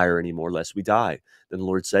great fire anymore, lest we die. Then the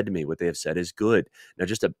Lord said to me, what they have said is good. Now,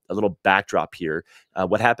 just a little backdrop here.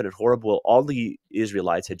 What happened at Horeb? Well, all the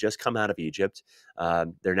Israelites had just come out of Egypt.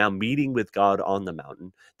 They're now meeting with God on the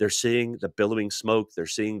mountain. They're seeing the billowing smoke. They're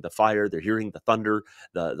seeing the fire. They're hearing the thunder,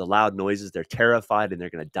 the loud noises. They're terrified and they're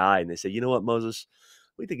going to die. And they say, you know what, Moses?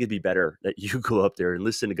 We think it'd be better that you go up there and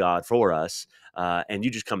listen to God for us, and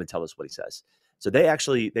you just come and tell us what he says. So they're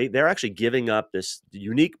actually giving up this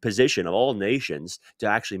unique position of all nations to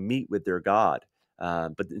actually meet with their God.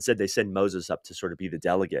 But instead they send Moses up to sort of be the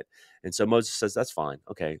delegate. And so Moses says, that's fine.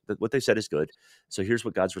 Okay, what they said is good. So here's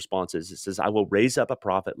what God's response is. It says, I will raise up a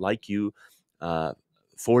prophet like you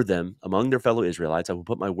for them among their fellow Israelites. I will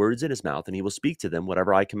put my words in his mouth, and he will speak to them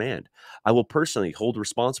whatever I command. I will personally hold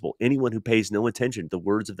responsible anyone who pays no attention to the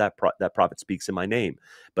words of that prophet speaks in my name.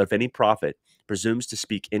 But if any prophet presumes to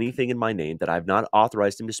speak anything in my name that I have not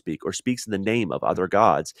authorized him to speak, or speaks in the name of other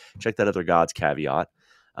gods, check that other gods caveat,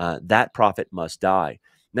 that prophet must die.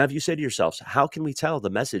 Now, if you say to yourselves, how can we tell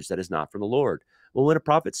the message that is not from the Lord? Well, when a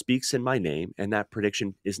prophet speaks in my name and that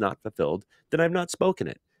prediction is not fulfilled, then I have not spoken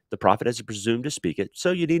it. The prophet has presumed to speak it,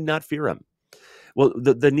 so you need not fear him. Well,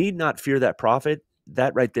 the need not fear that prophet,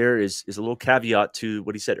 that right there is a little caveat to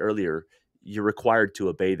what he said earlier. You're required to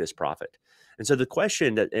obey this prophet. And so the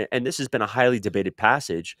question and this has been a highly debated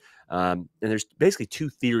passage, and there's basically two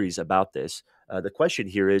theories about this. The question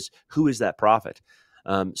here is, who is that prophet?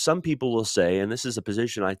 Some people will say, and this is a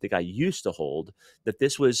position I think I used to hold, that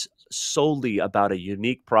this was solely about a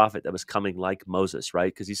unique prophet that was coming like Moses,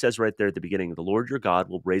 right? Because he says right there at the beginning, the Lord your God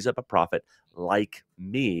will raise up a prophet like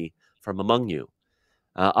me from among you.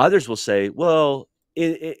 Others will say, well,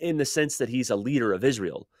 in the sense that he's a leader of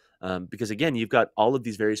Israel. Because again, you've got all of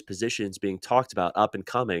these various positions being talked about up and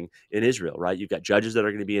coming in Israel, right? You've got judges that are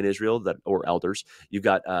going to be in Israel, or elders. You've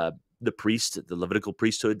got the priest, the Levitical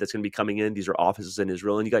priesthood that's going to be coming in. These are offices in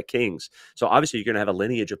Israel, and you got kings. So obviously, you're going to have a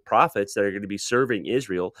lineage of prophets that are going to be serving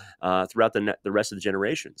Israel throughout the rest of the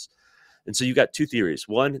generations. And so you got two theories.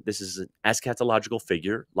 One, this is an eschatological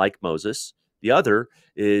figure like Moses. The other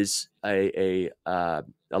is a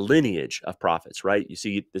lineage of prophets, right? You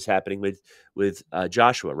see this happening with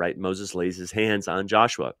Joshua, right? Moses lays his hands on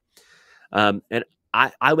Joshua. And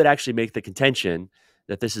I would actually make the contention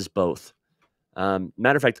that this is both.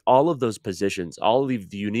 Matter of fact, all of those positions, all of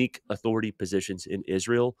the unique authority positions in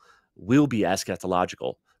Israel will be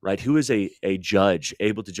eschatological, right? Who is a judge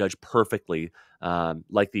able to judge perfectly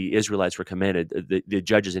like the Israelites were commanded, the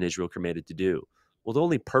judges in Israel commanded to do? Well, the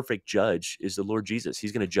only perfect judge is the Lord Jesus.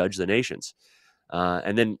 He's going to judge the nations.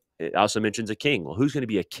 And then it also mentions a king. Well, who's going to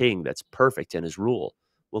be a king that's perfect in his rule?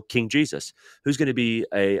 Well, King Jesus. Who's going to be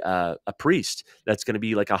a priest that's going to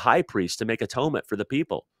be like a high priest to make atonement for the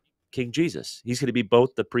people? King Jesus. He's going to be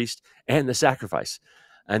both the priest and the sacrifice.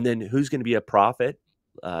 And then who's going to be a prophet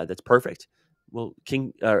that's perfect? Well,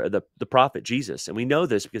 the prophet Jesus. And we know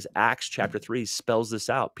this because Acts chapter 3 spells this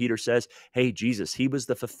out. Peter says, hey, Jesus, he was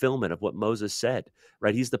the fulfillment of what Moses said,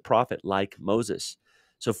 right? He's the prophet like Moses.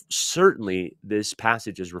 So certainly this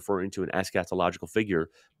passage is referring to an eschatological figure,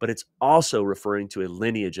 but it's also referring to a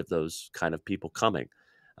lineage of those kind of people coming.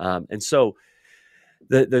 And so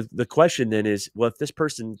The question then is, well, if this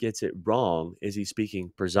person gets it wrong, is he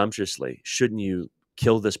speaking presumptuously? Shouldn't you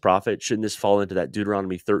kill this prophet? Shouldn't this fall into that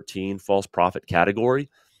Deuteronomy 13 false prophet category?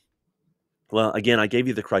 Well, again, I gave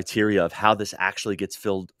you the criteria of how this actually gets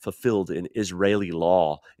fulfilled in Israeli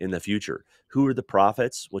law in the future. Who are the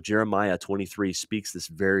prophets? Well, Jeremiah 23 speaks this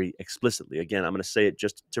very explicitly. Again, I'm going to say it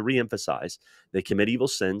just to reemphasize. They commit evil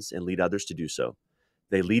sins and lead others to do so.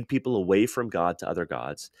 They lead people away from God to other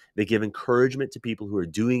gods. They give encouragement to people who are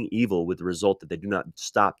doing evil with the result that they do not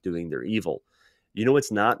stop doing their evil. You know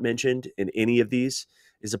what's not mentioned in any of these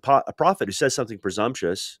is a prophet who says something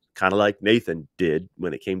presumptuous, kind of like Nathan did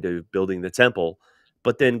when it came to building the temple,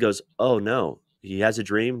 but then goes, oh no, he has a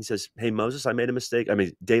dream. He says, hey, Moses, I made a mistake.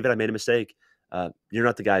 David, I made a mistake. You're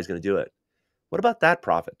not the guy who's going to do it. What about that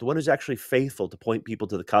prophet? The one who's actually faithful to point people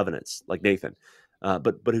to the covenants, like Nathan,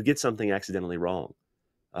 but who gets something accidentally wrong.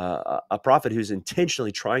 A prophet who's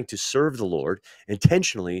intentionally trying to serve the Lord,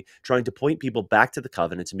 intentionally trying to point people back to the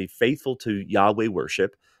covenants and be faithful to Yahweh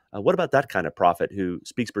worship. What about that kind of prophet who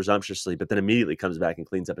speaks presumptuously, but then immediately comes back and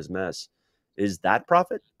cleans up his mess? Is that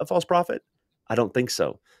prophet a false prophet? I don't think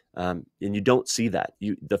so. And you don't see that.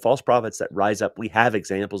 The false prophets that rise up, we have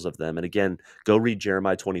examples of them. And again, go read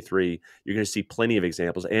Jeremiah 23. You're going to see plenty of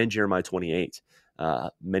examples, and Jeremiah 28.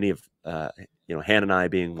 Many of, Hananiah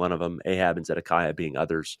being one of them, Ahab and Zedekiah being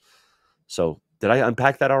others. So did I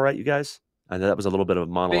unpack that all right, you guys? I know that was a little bit of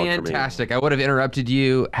a monologue for me. Fantastic. I would have interrupted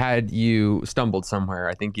you had you stumbled somewhere.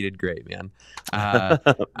 I think you did great, man.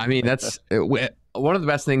 That's one of the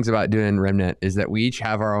best things about doing Remnant is that we each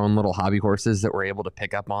have our own little hobby horses that we're able to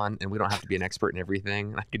pick up on, and we don't have to be an expert in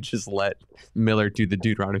everything. I could just let Miller do the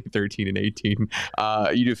Deuteronomy 13 and 18.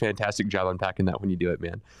 You do a fantastic job unpacking that when you do it,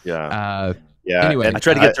 man. Yeah. Anyway, I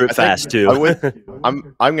try to get through it fast too.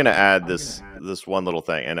 I'm going to add this one little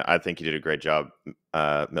thing, and I think you did a great job,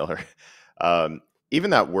 Miller. Even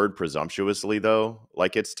that word presumptuously, though,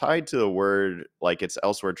 like it's tied to the word, like it's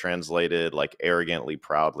elsewhere translated, like arrogantly,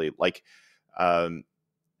 proudly, like, and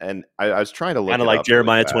I was trying to look kind of like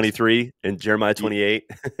Jeremiah 23 and Jeremiah 28.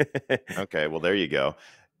 Okay, well, there you go.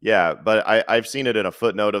 Yeah, but I've seen it in a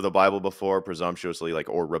footnote of the Bible before, presumptuously, like,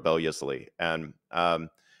 or rebelliously,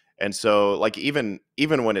 and so, like, even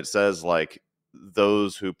when it says like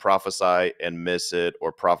those who prophesy and miss it,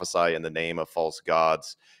 or prophesy in the name of false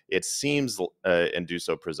gods, it seems and do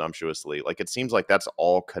so presumptuously, like it seems like that's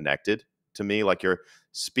all connected to me. Like you're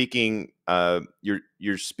speaking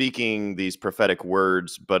these prophetic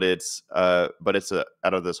words, but it's out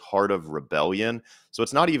of this heart of rebellion. So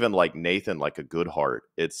it's not even like Nathan, like a good heart.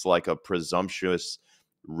 It's like a presumptuous,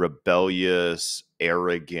 rebellious,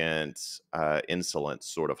 arrogant, insolent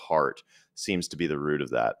sort of heart seems to be the root of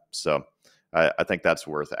that. So I think that's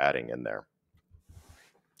worth adding in there.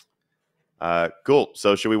 Cool.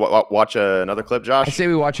 So should we watch another clip, Josh? I say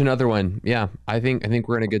we watch another one. Yeah, I think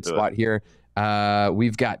we're in a good spot here.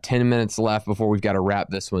 We've got 10 minutes left before we've got to wrap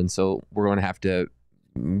this one, so we're going to have to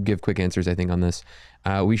give quick answers, I think, on this.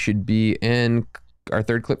 We should be in our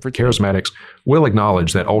third clip for today. Charismatics will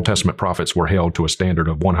acknowledge that Old Testament prophets were held to a standard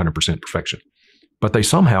of 100% perfection. But they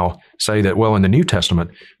somehow say that, well, in the New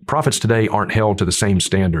Testament, prophets today aren't held to the same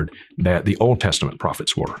standard that the Old Testament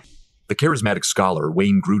prophets were. The charismatic scholar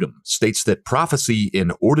Wayne Grudem states that prophecy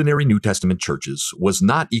in ordinary New Testament churches was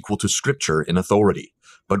not equal to Scripture in authority,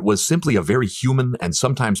 but was simply a very human and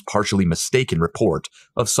sometimes partially mistaken report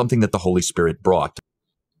of something that the Holy Spirit brought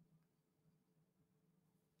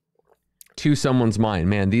to someone's mind.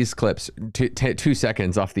 Man, these clips, 2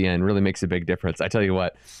 seconds off the end really makes a big difference. I tell you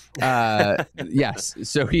what. Yes,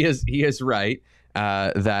 so he is right.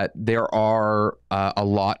 That there are a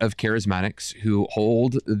lot of charismatics who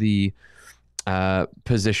hold the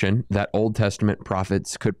position that Old Testament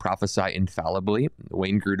prophets could prophesy infallibly.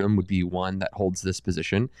 Wayne Grudem would be one that holds this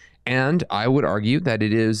position. And I would argue that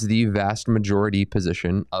it is the vast majority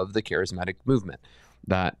position of the charismatic movement,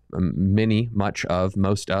 that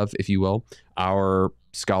most of, if you will, our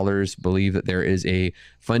scholars believe that there is a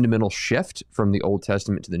fundamental shift from the Old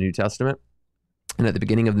Testament to the New Testament. And at the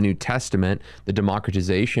beginning of the New Testament, the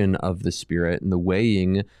democratization of the Spirit and the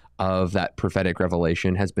weighing of that prophetic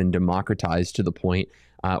revelation has been democratized to the point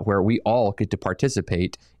where we all get to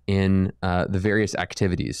participate in the various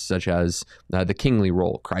activities, such as the kingly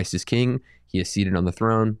role. Christ is king. He is seated on the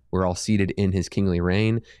throne. We're all seated in his kingly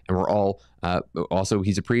reign. And we're all also,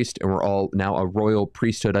 he's a priest, and we're all now a royal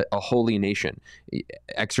priesthood, a holy nation,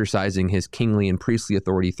 exercising his kingly and priestly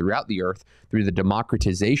authority throughout the earth through the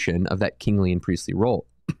democratization of that kingly and priestly role.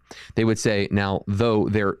 They would say, now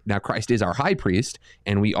Christ is our high priest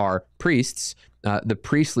and we are priests, the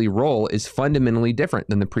priestly role is fundamentally different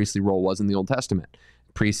than the priestly role was in the Old Testament.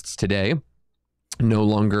 Priests today no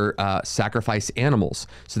longer sacrifice animals.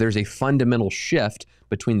 So there's a fundamental shift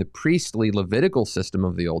between the priestly Levitical system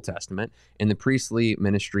of the Old Testament and the priestly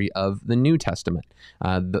ministry of the New Testament.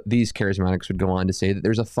 These charismatics would go on to say that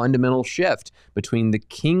there's a fundamental shift between the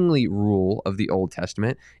kingly rule of the Old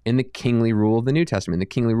Testament and the kingly rule of the New Testament. In the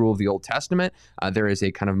kingly rule of the Old Testament, there is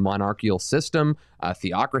a kind of monarchical system,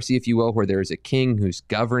 theocracy, if you will, where there is a king who's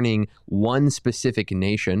governing one specific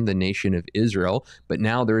nation, the nation of Israel. But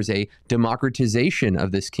now there is a democratization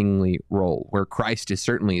of this kingly role, where Christ is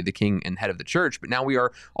certainly the king and head of the church, but now we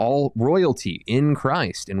are all royalty in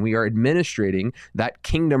Christ, and we are administrating that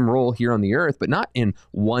kingdom role here on the earth, but not in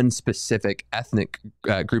one specific ethnic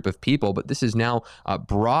group of people, but this is now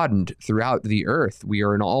broadened throughout the earth. We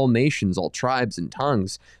are in all nations, all tribes and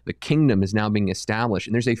tongues. The kingdom is now being established,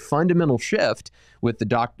 and there's a fundamental shift with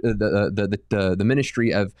the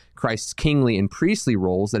ministry of Christ's kingly and priestly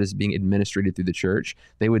roles that is being administrated through the church.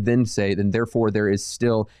 They would then say, then therefore there is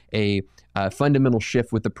still a fundamental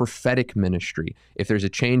shift with the prophetic ministry. If there's a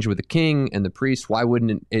change with the king and the priest, why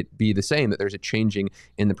wouldn't it be the same that there's a changing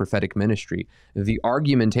in the prophetic ministry? The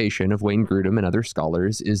argumentation of Wayne Grudem and other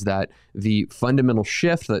scholars is that the fundamental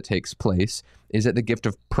shift that takes place is that the gift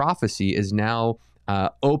of prophecy is now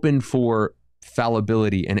open for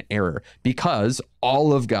fallibility and error. Because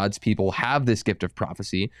all of God's people have this gift of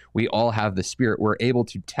prophecy, we all have the Spirit, we're able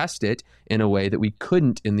to test it in a way that we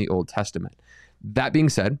couldn't in the Old Testament. That being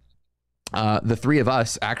said, the three of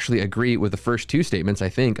us actually agree with the first two statements, I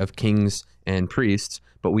think, of kings and priests,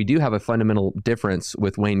 but we do have a fundamental difference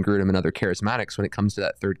with Wayne Grudem and other charismatics when it comes to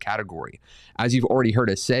that third category. As you've already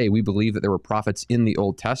heard us say, we believe that there were prophets in the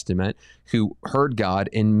Old Testament who heard God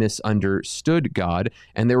and misunderstood God,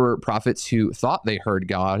 and there were prophets who thought they heard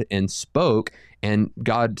God and spoke, and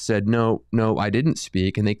God said, no, I didn't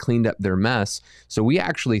speak, and they cleaned up their mess. So we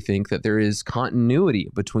actually think that there is continuity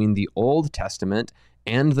between the Old Testament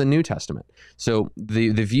and the New Testament. So the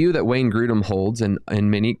view that Wayne Grudem holds and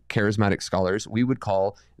many charismatic scholars, we would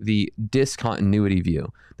call the discontinuity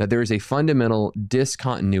view, that there is a fundamental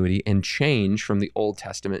discontinuity and change from the Old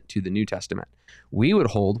Testament to the New Testament. We would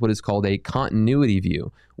hold what is called a continuity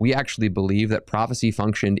view. We actually believe that prophecy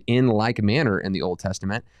functioned in like manner in the Old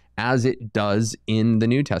Testament as it does in the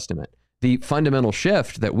New Testament. The fundamental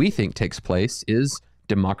shift that we think takes place is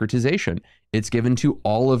democratization. It's given to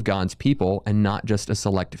all of God's people and not just a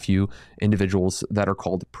select few individuals that are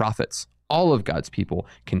called prophets. All of God's people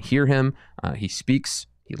can hear him. He speaks,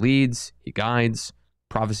 he leads, he guides,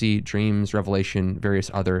 prophecy, dreams, revelation,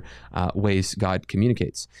 various other ways God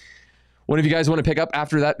communicates. One of you guys want to pick up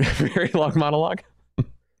after that very long monologue?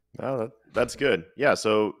 Oh, that's good. Yeah,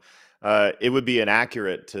 so it would be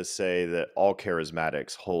inaccurate to say that all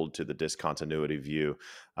charismatics hold to the discontinuity view.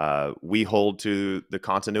 We hold to the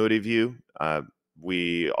continuity view.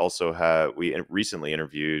 We recently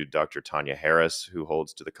interviewed Dr. Tanya Harris, who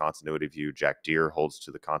holds to the continuity view. Jack Deere holds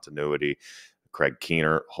to the continuity. Craig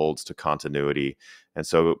Keener holds to continuity. And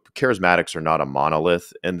so charismatics are not a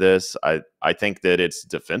monolith in this. I think that it's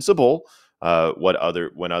defensible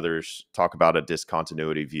when others talk about a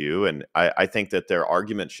discontinuity view. And I think that their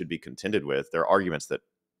arguments should be contended with. They're arguments that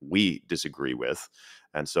we disagree with.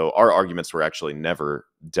 And so our arguments were actually never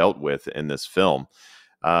dealt with in this film.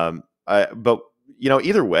 But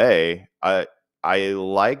either way, I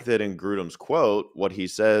like that in Grudem's quote, what he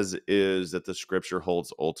says is that the scripture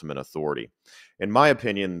holds ultimate authority. In my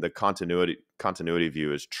opinion, the continuity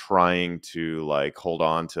view is trying to hold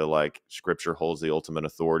on to scripture holds the ultimate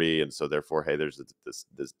authority. And so therefore, hey, there's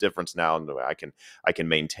this difference now, and I can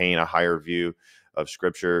maintain a higher view of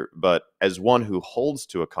scripture. But as one who holds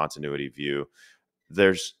to a continuity view,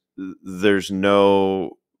 there's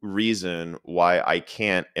no reason why I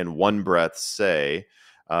can't in one breath say,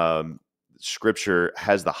 scripture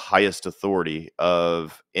has the highest authority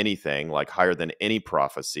of anything, higher than any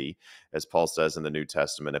prophecy, as Paul says in the New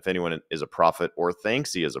Testament. If anyone is a prophet or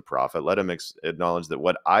thinks he is a prophet, let him acknowledge that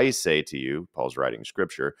what I say to you, Paul's writing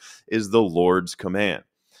scripture, is the Lord's command.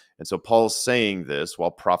 And so Paul's saying this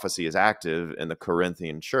while prophecy is active in the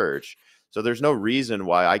Corinthian church. So there's no reason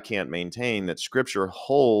why I can't maintain that scripture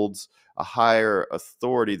holds a higher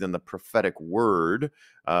authority than the prophetic word.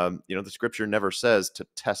 The scripture never says to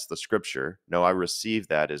test the scripture. No, I receive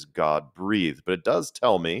that as God breathed. But it does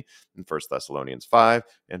tell me in 1 Thessalonians 5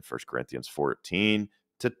 and 1 Corinthians 14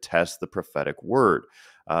 to test the prophetic word.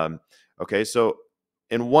 Okay, so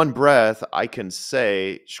in one breath, I can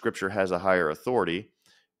say scripture has a higher authority.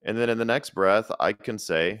 And then in the next breath, I can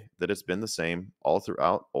say that it's been the same all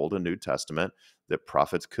throughout Old and New Testament, that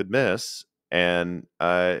prophets could miss. And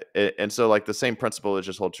so the same principle is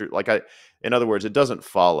just hold true. In other words, it doesn't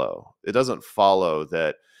follow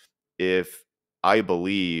that if I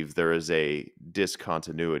believe there is a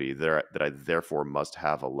discontinuity there that I therefore must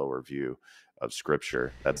have a lower view of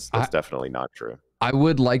Scripture. That's definitely not true. I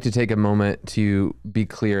would like to take a moment to be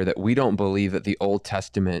clear that we don't believe that the Old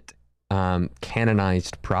Testament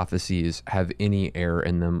canonized prophecies have any error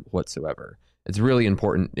in them whatsoever. It's really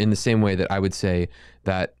important, in the same way that I would say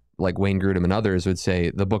that, like Wayne Grudem and others would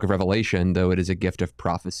say, the book of Revelation, though it is a gift of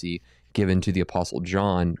prophecy given to the Apostle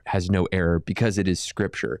John, has no error because it is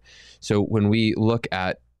Scripture. So when we look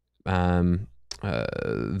at the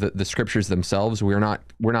Scriptures themselves, we're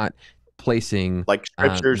not placing like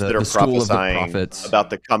Scriptures that are prophesying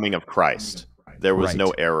about the coming of Christ. There was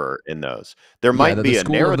no error in those. There might be a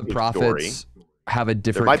narrative the prophets story. Have a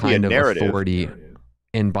different kind of authority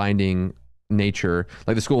in binding nature.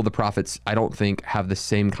 Like the school of the prophets, I don't think have the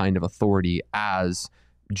same kind of authority as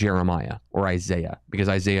Jeremiah or Isaiah, because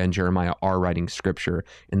Isaiah and Jeremiah are writing Scripture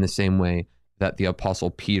in the same way that the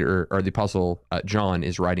Apostle Peter or the Apostle John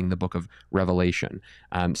is writing the book of Revelation.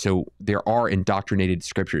 So there are indoctrinated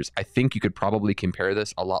Scriptures. I think you could probably compare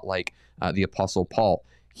this a lot like the Apostle Paul.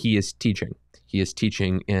 He is teaching. He is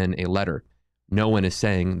teaching in a letter. No one is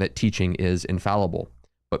saying that teaching is infallible,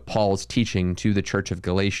 but Paul's teaching to the church of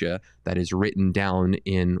Galatia that is written down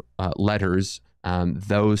in letters.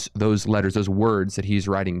 Those letters, those words that he's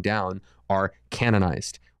writing down are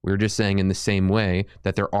canonized. We're just saying in the same way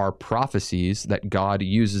that there are prophecies that God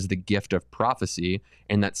uses the gift of prophecy,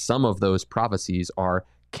 and that some of those prophecies are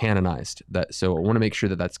canonized. So I want to make sure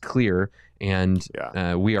that that's clear, and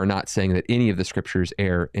we are not saying that any of the Scriptures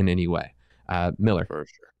err in any way. Miller. For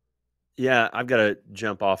sure. Yeah, I've got to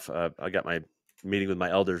jump off. I got my meeting with my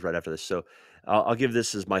elders right after this, so I'll give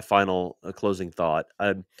this as my final closing thought.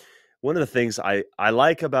 One of the things I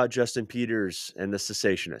like about Justin Peters and the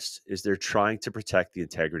Cessationists is they're trying to protect the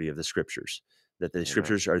integrity of the Scriptures, that the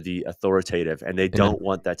Scriptures are the authoritative, and they don't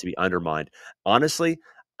want that to be undermined. Honestly,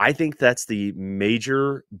 I think that's the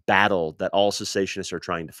major battle that all cessationists are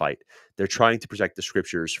trying to fight. They're trying to protect the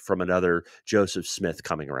Scriptures from another Joseph Smith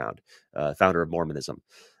coming around, founder of Mormonism.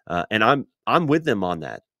 And I'm with them on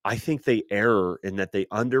that. I think they err in that they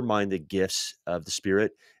undermine the gifts of the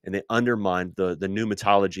Spirit, and they undermine the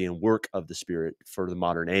pneumatology and work of the Spirit for the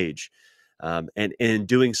modern age. And in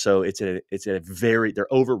doing so, they're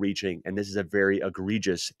overreaching, and this is a very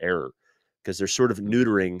egregious error, because they're sort of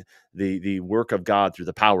neutering the work of God through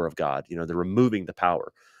the power of God. They're removing the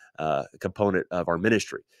power component of our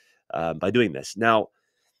ministry by doing this. Now,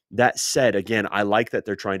 that said, again, I like that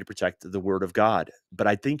they're trying to protect the Word of God, but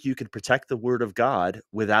I think you could protect the Word of God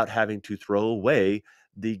without having to throw away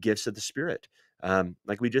the gifts of the Spirit.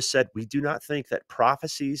 Like we just said, we do not think that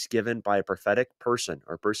prophecies given by a prophetic person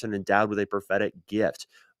or a person endowed with a prophetic gift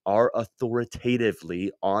are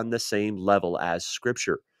authoritatively on the same level as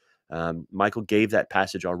Scripture. Michael gave that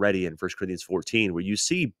passage already in 1 Corinthians 14, where you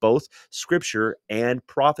see both Scripture and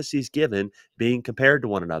prophecies given being compared to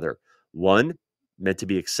one another. One meant to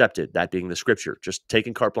be accepted, that being the Scripture, just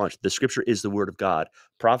taking carte blanche. The Scripture is the Word of God.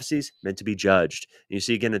 Prophecies meant to be judged. And you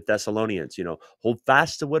see again in Thessalonians, hold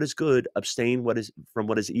fast to what is good, abstain from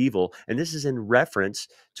what is evil. And this is in reference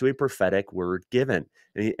to a prophetic word given.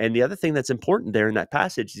 And the other thing that's important there in that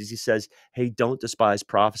passage is he says, hey, don't despise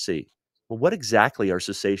prophecy. Well, what exactly are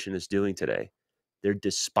cessationists doing today? They're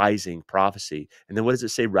despising prophecy. And then what does it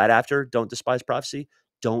say right after? Don't despise prophecy.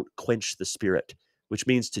 Don't quench the Spirit, which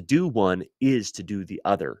means to do one is to do the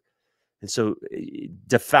other. And so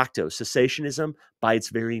de facto, cessationism, by its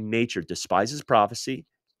very nature, despises prophecy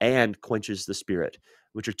and quenches the Spirit,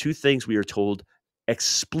 which are two things we are told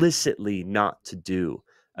explicitly not to do.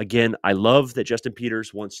 Again, I love that Justin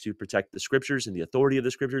Peters wants to protect the Scriptures and the authority of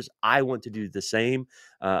the Scriptures. I want to do the same,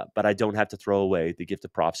 but I don't have to throw away the gift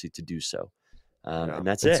of prophecy to do so. And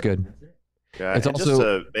that's It's it. good. Yeah, it's and also just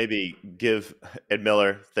to maybe give Ed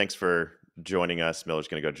Miller, thanks for joining us. Miller's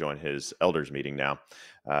going to go join his elders meeting now.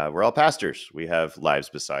 We're all pastors. We have lives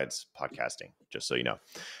besides podcasting, just so you know.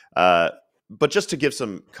 But just to give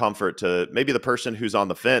some comfort to maybe the person who's on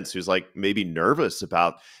the fence, who's like maybe nervous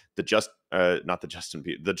about the Joseph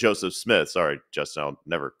Smith. Sorry, Justin, I'll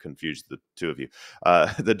never confuse the two of you.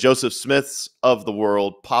 The Joseph Smiths of the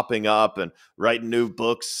world popping up and writing new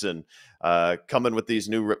books and coming with these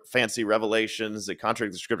new fancy revelations that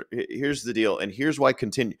contradict the Scripture. Here's the deal, and here's why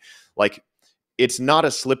it's not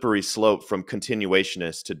a slippery slope from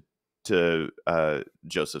continuationist to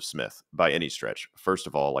Joseph Smith by any stretch. First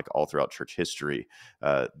of all, like all throughout church history,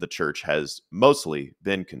 the church has mostly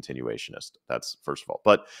been continuationist. That's first of all.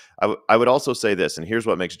 But I would also say this, and here's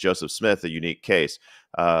what makes Joseph Smith a unique case.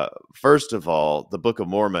 First of all, the Book of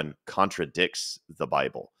Mormon contradicts the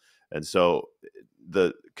Bible. And so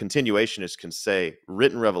the continuationists can say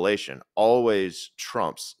written revelation always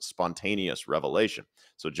trumps spontaneous revelation.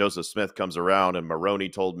 So Joseph Smith comes around and Moroni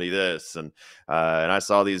told me this, and I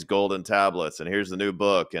saw these golden tablets, and here's the new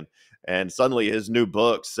book, and suddenly his new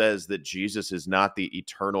book says that Jesus is not the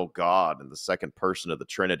eternal God and the second person of the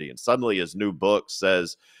Trinity, and suddenly his new book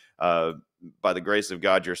says, by the grace of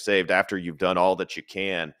God you're saved after you've done all that you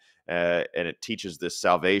can. And it teaches this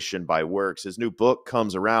salvation by works. His new book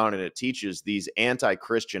comes around and it teaches these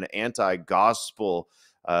anti-Christian, anti-gospel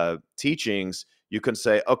teachings. You can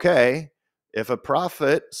say, okay, if a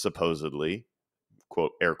prophet, supposedly,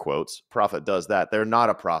 quote, air quotes, prophet does that, they're not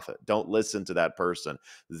a prophet. Don't listen to that person.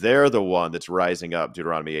 They're the one that's rising up,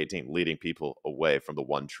 Deuteronomy 18, leading people away from the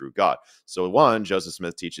one true God. So one, Joseph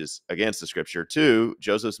Smith teaches against the scripture. Two,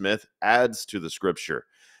 Joseph Smith adds to the scripture.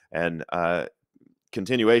 And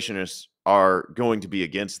continuationists are going to be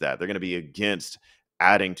against that. They're going to be against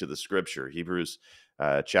adding to the scripture. Hebrews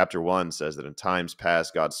chapter 1 says that in times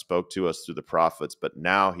past, God spoke to us through the prophets, but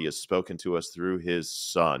now he has spoken to us through his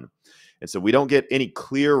son. And so we don't get any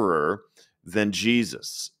clearer than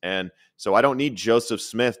Jesus. And so I don't need Joseph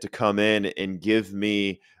Smith to come in and give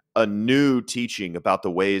me a new teaching about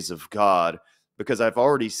the ways of God, because I've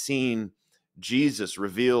already seen Jesus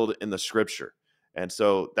revealed in the scripture. And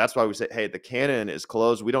so that's why we say, hey, the canon is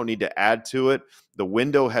closed. We don't need to add to it. The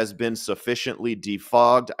window has been sufficiently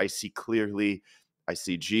defogged. I see clearly. I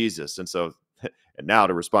see Jesus. And so, and now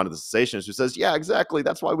to respond to the cessationist who says, yeah, exactly.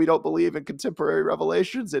 That's why we don't believe in contemporary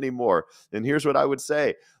revelations anymore. And here's what I would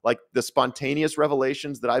say. Like, the spontaneous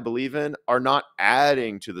revelations that I believe in are not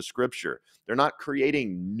adding to the scripture. They're not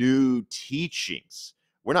creating new teachings.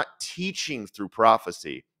 We're not teaching through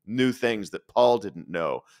prophecy new things that Paul didn't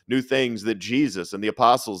know, new things that Jesus and the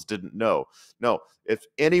apostles didn't know. No, if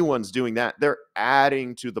anyone's doing that, they're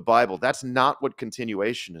adding to the Bible. That's not what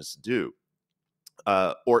continuationists do.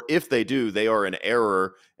 Or if they do, they are in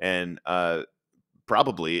error and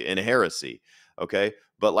probably in heresy. Okay,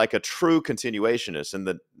 but like a true continuationist and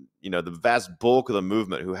the vast bulk of the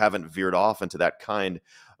movement who haven't veered off into that kind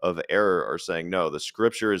of error are saying, no, the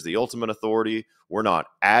scripture is the ultimate authority. We're not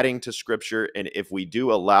adding to scripture. And if we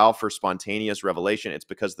do allow for spontaneous revelation, it's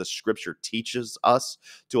because the scripture teaches us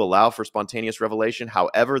to allow for spontaneous revelation.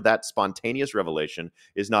 However, that spontaneous revelation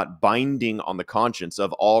is not binding on the conscience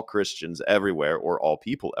of all Christians everywhere or all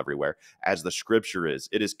people everywhere, as the scripture is.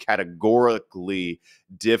 It is categorically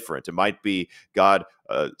different. It might be God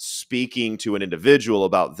speaking to an individual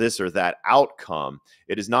about this or that outcome.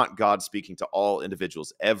 It is not God speaking to all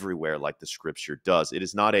individuals everywhere like the scripture does. It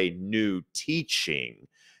is not a new teaching,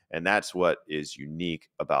 and that's what is unique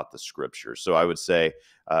about the scripture. So I would say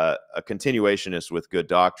a continuationist with good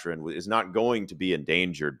doctrine is not going to be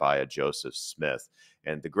endangered by a Joseph Smith.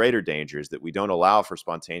 And the greater danger is that we don't allow for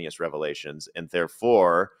spontaneous revelations, and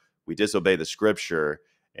therefore we disobey the scripture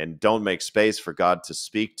and don't make space for God to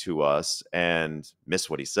speak to us and miss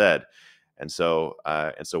what he said. And so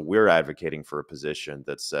we're advocating for a position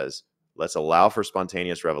that says, let's allow for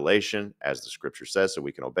spontaneous revelation as the scripture says, so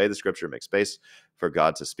we can obey the scripture, make space for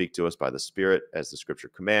God to speak to us by the Spirit as the scripture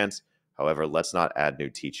commands. However, let's not add new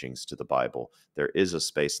teachings to the Bible. There is a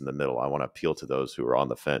space in the middle. I want to appeal to those who are on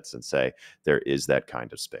the fence and say there is that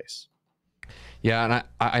kind of space. Yeah, and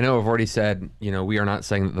I know I've already said, we are not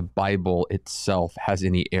saying that the Bible itself has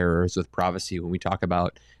any errors with prophecy when we talk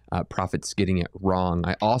about prophets getting it wrong.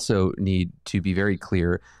 I also need to be very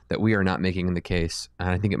clear that we are not making the case, and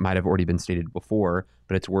I think it might have already been stated before,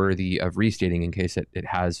 but it's worthy of restating in case it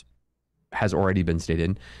has already been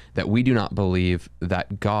stated, that we do not believe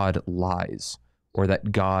that God lies or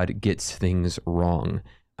that God gets things wrong.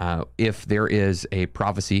 If there is a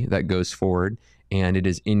prophecy that goes forward and it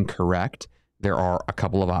is incorrect, there are a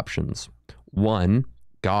couple of options. One,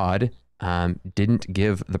 God didn't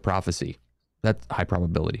give the prophecy. That's high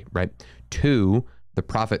probability, right? Two, the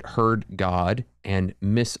prophet heard God and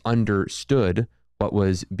misunderstood what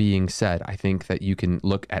was being said. I think that you can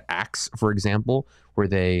look at Acts, for example, where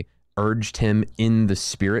they urged him in the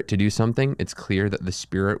Spirit to do something. It's clear that the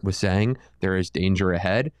Spirit was saying there is danger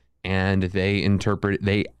ahead, and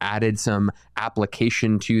they added some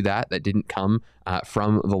application to that didn't come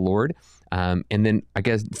from the Lord. And then I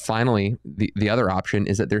guess finally, the other option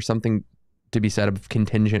is that there's something to be said of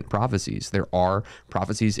contingent prophecies. There are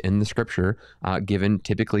prophecies in the scripture given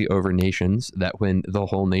typically over nations that when the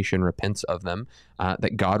whole nation repents of them,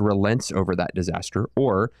 that God relents over that disaster,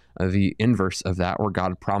 or the inverse of that, where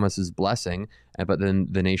God promises blessing, but then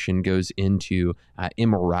the nation goes into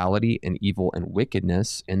immorality and evil and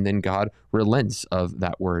wickedness, and then God relents of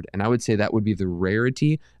that word. And I would say that would be the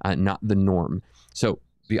rarity, not the norm. So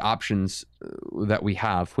the options that we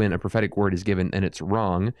have when a prophetic word is given and it's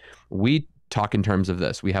wrong, we talk in terms of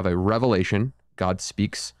this. We have a revelation. God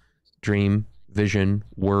speaks, dream, vision,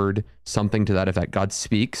 word, something to that effect. God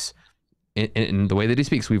speaks in the way that he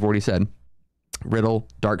speaks. We've already said riddle,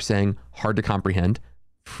 dark saying, hard to comprehend.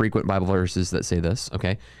 Frequent Bible verses that say this,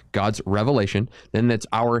 okay? God's revelation. Then that's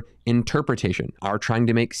our interpretation, our trying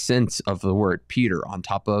to make sense of the word. Peter on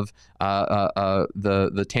top of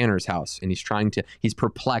the tanner's house, and he's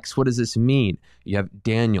perplexed. What does this mean? You have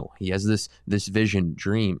Daniel. He has this vision,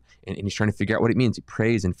 dream, and he's trying to figure out what it means. He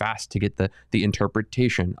prays and fasts to get the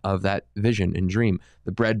interpretation of that vision and dream.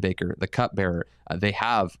 The bread baker, the cupbearer, they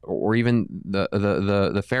have, or even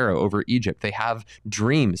the Pharaoh over Egypt, they have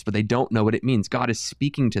dreams, but they don't know what it means. God is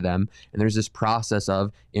speaking to them, and there's this process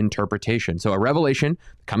of interpretation. So a revelation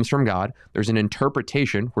comes from God. There's an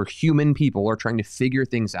interpretation where human people are trying to figure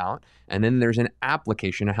things out, and then there's an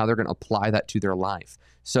application of how they're going to apply that to their life.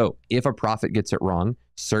 So if a prophet gets it wrong,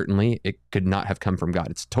 certainly it could not have come from God.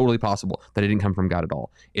 It's totally possible that it didn't come from God at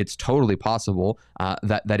all. It's totally possible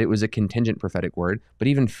that it was a contingent prophetic word. But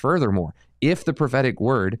even furthermore, if the prophetic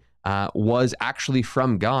word was actually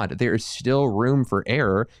from God, there is still room for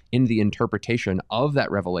error in the interpretation of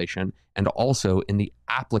that revelation and also in the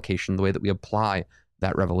application, the way that we apply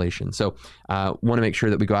that revelation. So want to make sure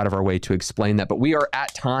that we go out of our way to explain that. But we are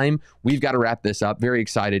at time. We've got to wrap this up. Very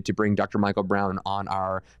excited to bring Dr. Michael Brown on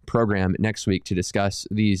our program next week to discuss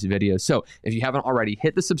these videos. So if you haven't already,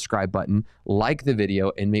 hit the subscribe button, like the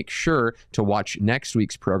video, and make sure to watch next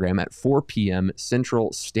week's program at 4 p.m.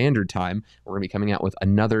 Central Standard Time. We're going to be coming out with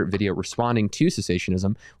another video responding to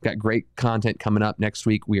cessationism. We've got great content coming up next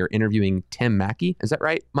week. We are interviewing Tim Mackey. Is that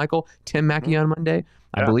right, Michael? Tim Mackey on Monday?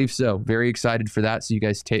 Yeah. I believe so. Very excited for that. So you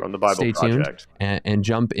guys stay tuned and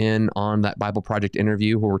jump in on that Bible Project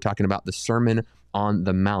interview where we're talking about the Sermon on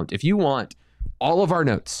the Mount. If you want all of our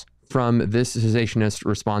notes from this cessationist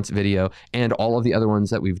response video and all of the other ones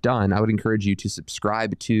that we've done, I would encourage you to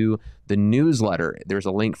subscribe to the newsletter. There's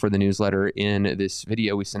a link for the newsletter in this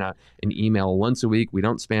video. We send out an email once a week. We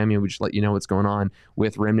don't spam you. We just let you know what's going on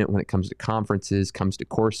with Remnant when it comes to conferences, comes to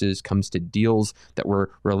courses, comes to deals that we're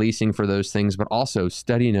releasing for those things, but also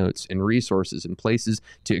study notes and resources and places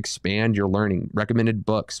to expand your learning, recommended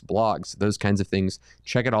books, blogs, those kinds of things.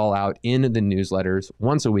 Check it all out in the newsletters,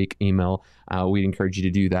 once a week email. We'd encourage you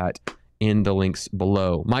to do that in the links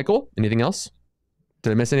below. Michael, anything else?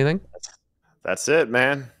 Did I miss anything? That's it,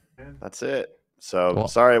 man. That's it. So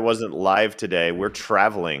sorry it wasn't live today. We're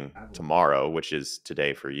traveling tomorrow, which is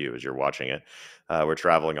today for you as you're watching it. We're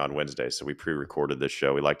traveling on Wednesday, so we pre-recorded this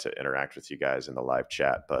show. We like to interact with you guys in the live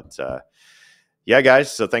chat. But yeah,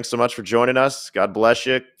 guys, so thanks so much for joining us. God bless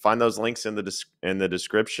you. Find those links in the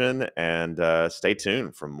description, and stay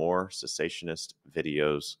tuned for more cessationist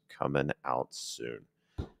videos coming out soon.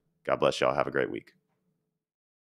 God bless y'all. Have a great week.